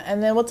 Yeah,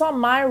 and then what's on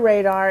my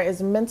radar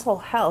is mental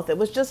health. It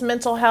was just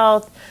mental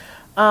health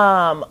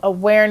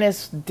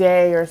awareness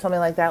day or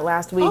something like that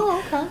last week.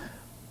 Oh, okay.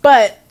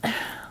 But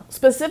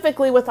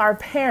specifically with our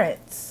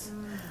parents,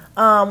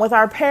 with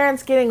our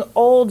parents getting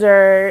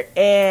older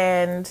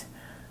and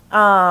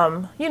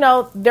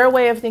their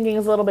way of thinking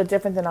is a little bit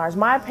different than ours.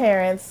 My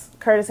parents,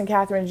 Curtis and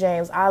Catherine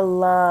James, I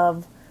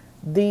love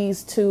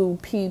these two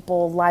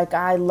people like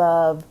I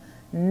love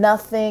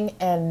nothing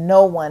and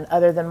no one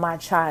other than my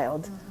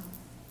child.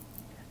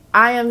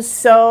 I am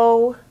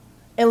so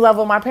in love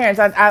with my parents.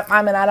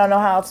 I mean, I don't know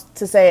how else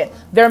to say it.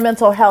 Their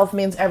mental health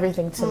means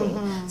everything to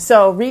me.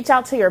 So reach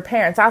out to your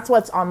parents. That's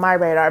what's on my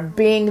radar.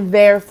 Being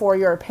there for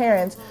your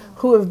parents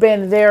who have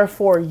been there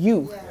for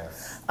you.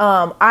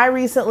 I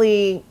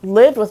recently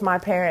lived with my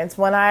parents.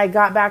 When I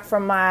got back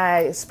from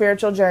my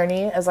spiritual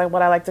journey, as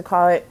what I like to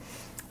call it,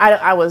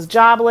 I was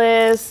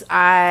jobless.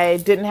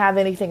 I didn't have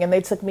anything, and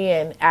they took me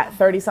in at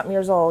 30-something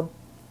years old,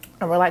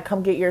 and were like,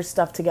 come get your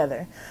stuff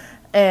together.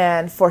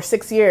 And for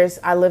 6 years,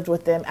 I lived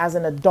with them as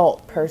an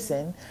adult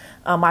person.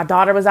 My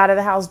daughter was out of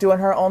the house doing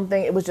her own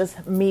thing. It was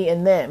just me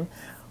and them.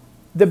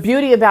 The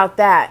beauty about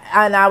that,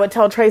 and I would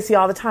tell Tracy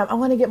all the time, I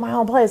want to get my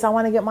own place. I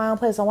want to get my own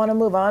place. I want to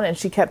move on. And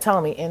she kept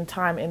telling me in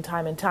time.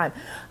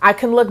 I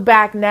can look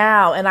back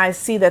now and I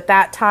see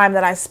that time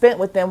that I spent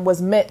with them was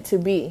meant to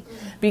be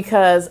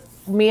because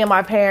me and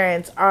my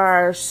parents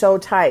are so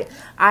tight.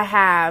 I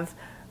have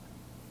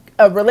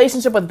a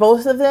relationship with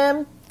both of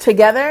them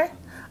together.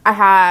 I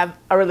have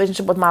a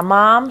relationship with my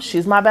mom.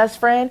 She's my best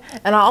friend.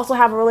 And I also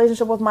have a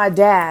relationship with my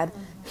dad.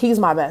 He's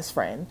my best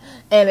friend.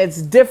 And it's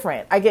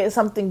different. I get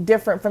something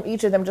different from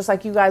each of them, just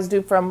like you guys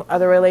do from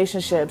other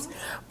relationships.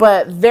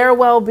 But their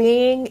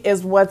well-being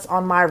is what's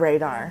on my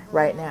radar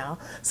right now.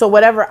 So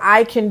whatever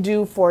I can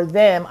do for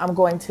them, I'm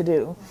going to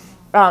do.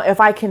 If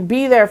I can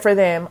be there for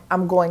them,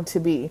 I'm going to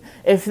be.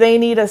 If they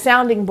need a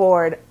sounding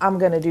board, I'm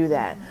going to do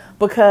that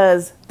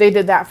because they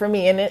did that for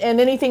me. And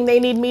anything they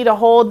need me to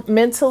hold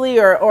mentally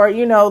or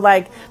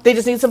they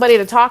just need somebody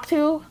to talk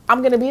to, I'm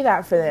going to be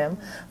that for them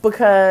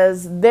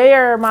because they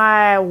are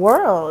my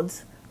world.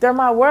 They're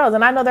my world.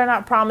 And I know they're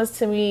not promised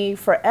to me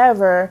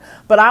forever,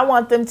 but I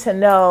want them to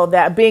know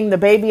that being the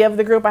baby of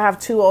the group, I have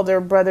two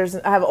older brothers.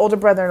 I have an older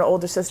brother and an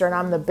older sister, and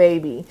I'm the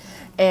baby.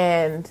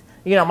 And,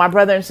 my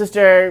brother and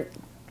sister,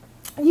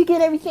 you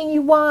get everything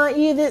you want.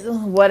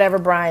 Whatever,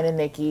 Brian and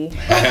Nikki.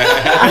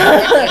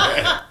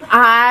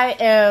 I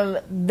am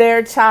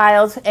their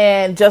child,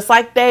 and just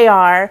like they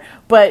are.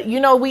 But,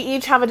 we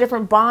each have a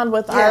different bond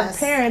with our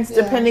parents,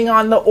 depending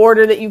on the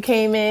order that you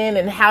came in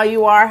and how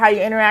you are, how you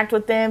interact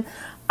with them.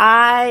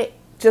 I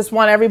just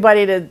want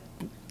everybody to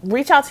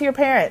reach out to your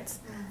parents.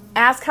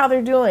 Ask how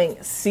they're doing.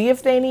 See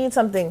if they need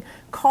something.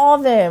 Call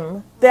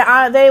them.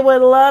 They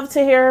would love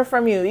to hear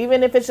from you,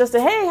 even if it's just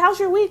hey, how's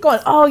your week going?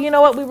 Oh, you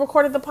know what? We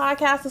recorded the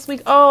podcast this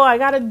week. Oh, I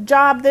got a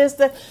job, this,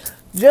 that.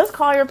 Just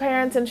call your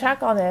parents and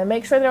check on them.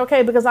 Make sure they're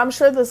okay, because I'm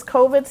sure this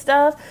COVID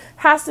stuff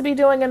has to be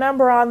doing a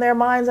number on their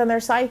minds and their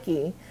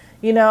psyche.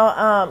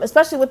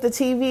 Especially with the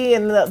TV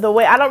and the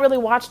way I don't really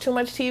watch too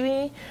much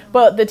TV,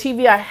 but the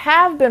TV I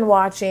have been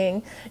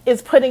watching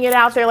is putting it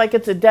out there like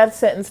it's a death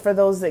sentence for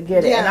those that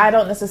get it. And I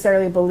don't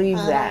necessarily believe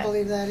that. I don't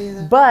believe that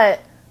either.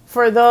 But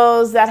for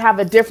those that have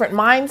a different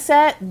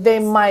mindset, they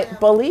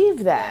might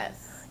believe that.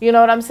 You know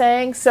what I'm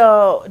saying?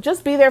 So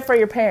just be there for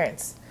your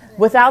parents.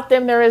 Without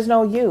them, there is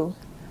no you.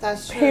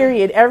 That's true.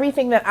 Period.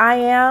 Everything that I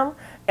am,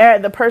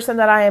 the person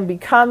that I am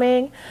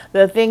becoming,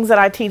 the things that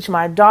I teach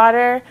my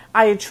daughter,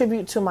 I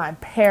attribute to my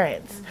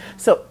parents.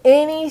 So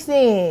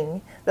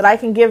anything that I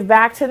can give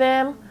back to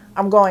them,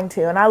 I'm going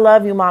to. And I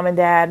love you, Mom and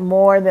Dad,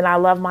 more than I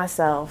love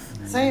myself.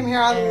 Same here.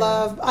 I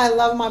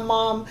love my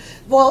mom.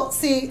 Well,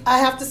 see, I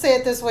have to say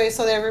it this way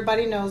so that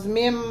everybody knows.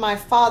 Me and my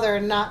father are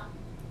not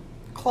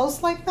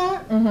close like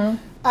that.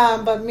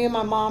 But me and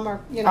my mom are,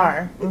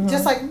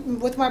 just like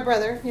with my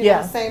brother, you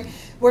know, same.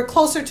 We're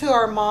closer to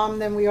our mom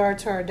than we are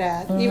to our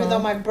dad, even though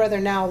my brother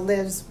now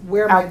lives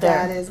where my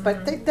dad is,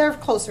 but they're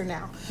closer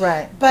now.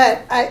 Right.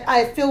 But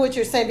I feel what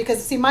you're saying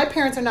because, see, my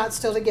parents are not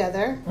still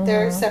together.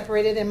 They're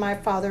separated and my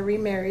father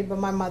remarried, but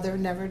my mother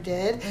never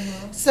did.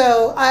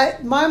 So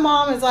my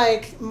mom is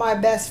like my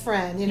best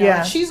friend, you know.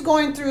 Yeah. She's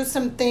going through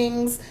some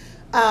things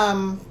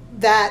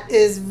that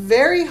is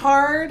very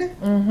hard,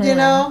 you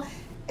know.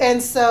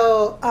 And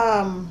so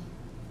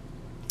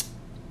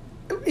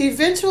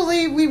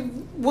eventually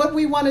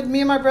me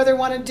and my brother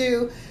want to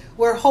do,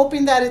 we're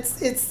hoping that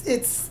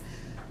it's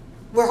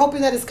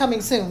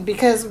coming soon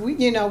because we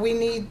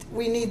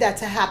need that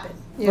to happen.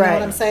 You know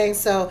what I'm saying?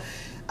 So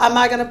I'm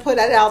not going to put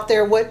that out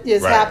there what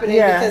is happening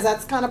because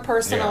that's kind of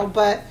personal,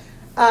 but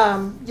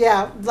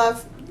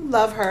love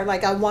her.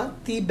 Like I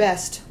want the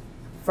best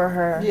for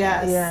her.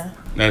 Yes. Yeah.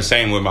 No,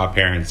 same with my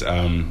parents.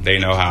 They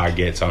know how I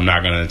get, so I'm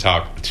not going to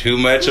talk too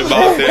much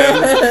about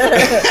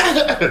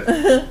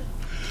them.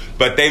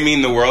 But they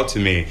mean the world to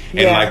me.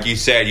 And like you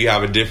said, you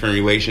have a different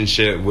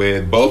relationship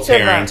with both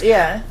parents.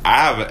 Yeah. I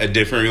have a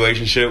different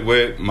relationship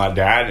with my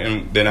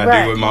dad than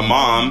I do with my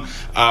mom.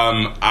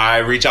 I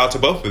reach out to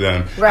both of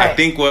them. I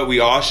think what we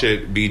all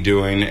should be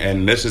doing,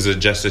 and this is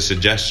just a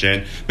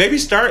suggestion, maybe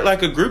start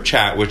like a group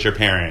chat with your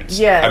parents.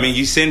 Yeah. I mean,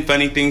 you send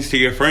funny things to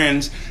your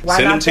friends,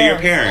 send them to your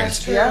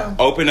parents. That's true.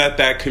 Open up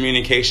that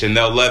communication.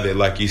 They'll love it,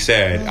 like you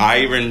said.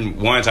 I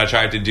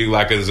tried to do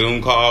like a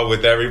Zoom call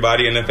with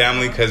everybody in the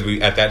family because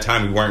at that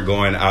time we weren't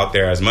going out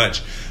there as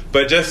much.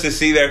 But just to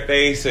see their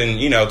face and,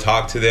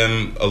 talk to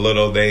them a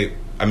little,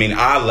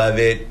 I love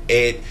it.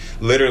 It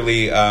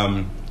literally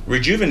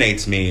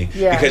rejuvenates me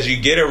because you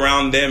get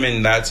around them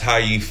and that's how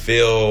you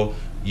feel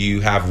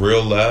you have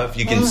real love.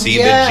 You can see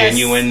the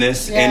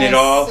genuineness in it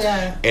all.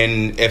 Yeah.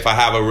 And if I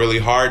have a really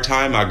hard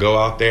time, I go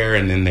out there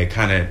and then they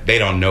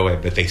don't know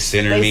it, but they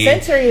center me. They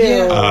center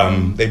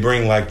you. They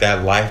bring like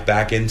that life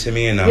back into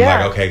me and I'm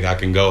like, okay, I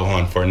can go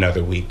on for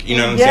another week. You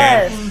know what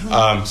I'm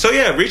saying? So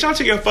reach out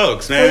to your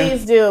folks, man.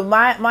 Please do.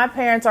 My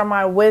parents are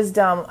my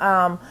wisdom.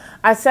 I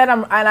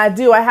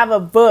have a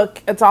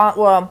book.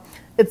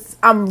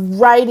 I'm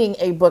writing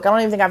a book. I don't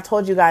even think I've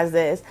told you guys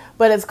this,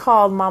 but it's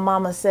called My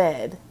Mama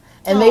Said.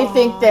 And they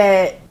think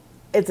that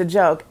it's a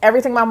joke.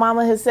 Everything my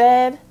mama has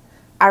said,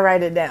 I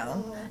write it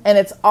down. And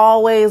it's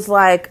always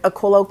like a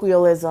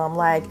colloquialism.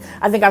 Like,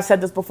 I think I've said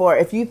this before.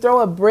 If you throw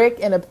a brick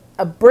and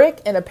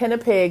a pen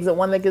of pigs, the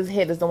one that gets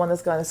hit is the one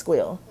that's going to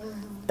squeal.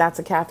 That's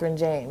a Catherine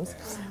James.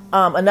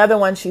 Another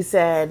one, she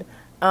said,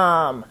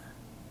 a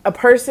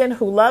person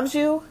who loves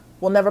you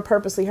will never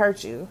purposely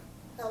hurt you.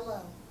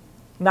 Hello.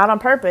 Not on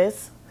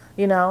purpose,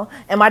 And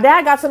my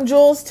dad got some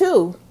jewels,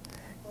 too.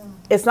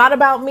 It's not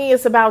about me,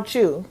 it's about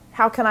you.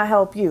 How can I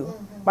help you?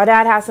 My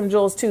dad has some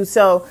jewels too.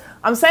 So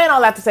I'm saying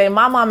all that to say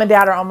my mom and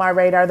dad are on my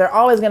radar. They're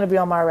always going to be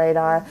on my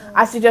radar.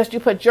 I suggest you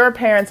put your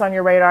parents on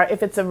your radar.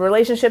 If it's a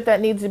relationship that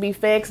needs to be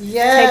fixed,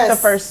 take the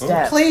first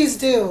step. Please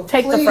do.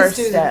 Take the first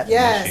step.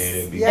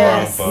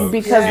 Yes.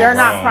 Because they're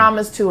not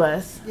promised to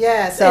us.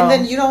 Yes. So, and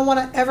then you don't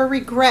want to ever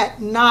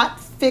regret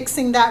not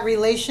fixing that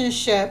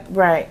relationship.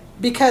 Right.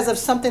 Because of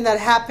something that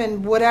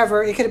happened,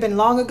 whatever. It could have been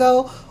long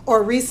ago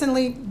or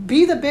recently.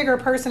 Be the bigger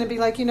person and be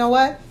like, you know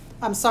what?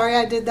 I'm sorry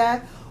I did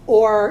that.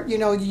 Or,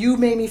 you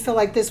made me feel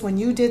like this when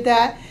you did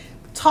that.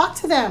 Talk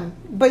to them.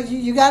 But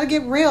you got to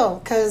get real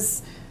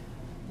because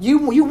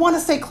you want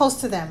to stay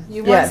close to them.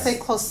 You want to stay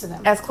close to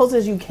them. As close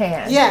as you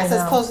can. Yes,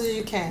 as close as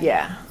you can.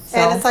 Yeah. So.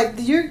 And it's like,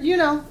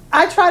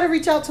 I try to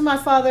reach out to my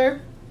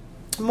father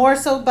more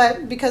so,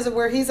 but because of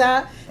where he's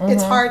at,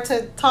 it's hard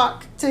to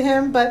talk to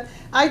him. But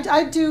I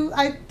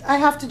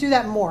have to do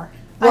that more.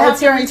 Well,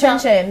 it's your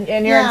intention,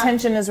 and your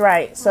intention is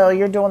right. So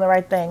you're doing the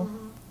right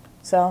thing.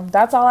 So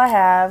that's all I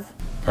have.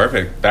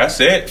 Perfect. That's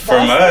it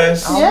from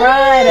us. All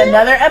right,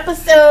 another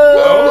episode.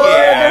 Oh,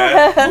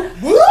 yeah.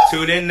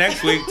 Tune in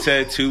next week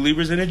to 2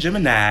 Libras and a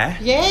Gemini.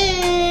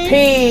 Yay.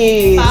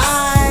 Peace.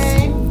 Bye.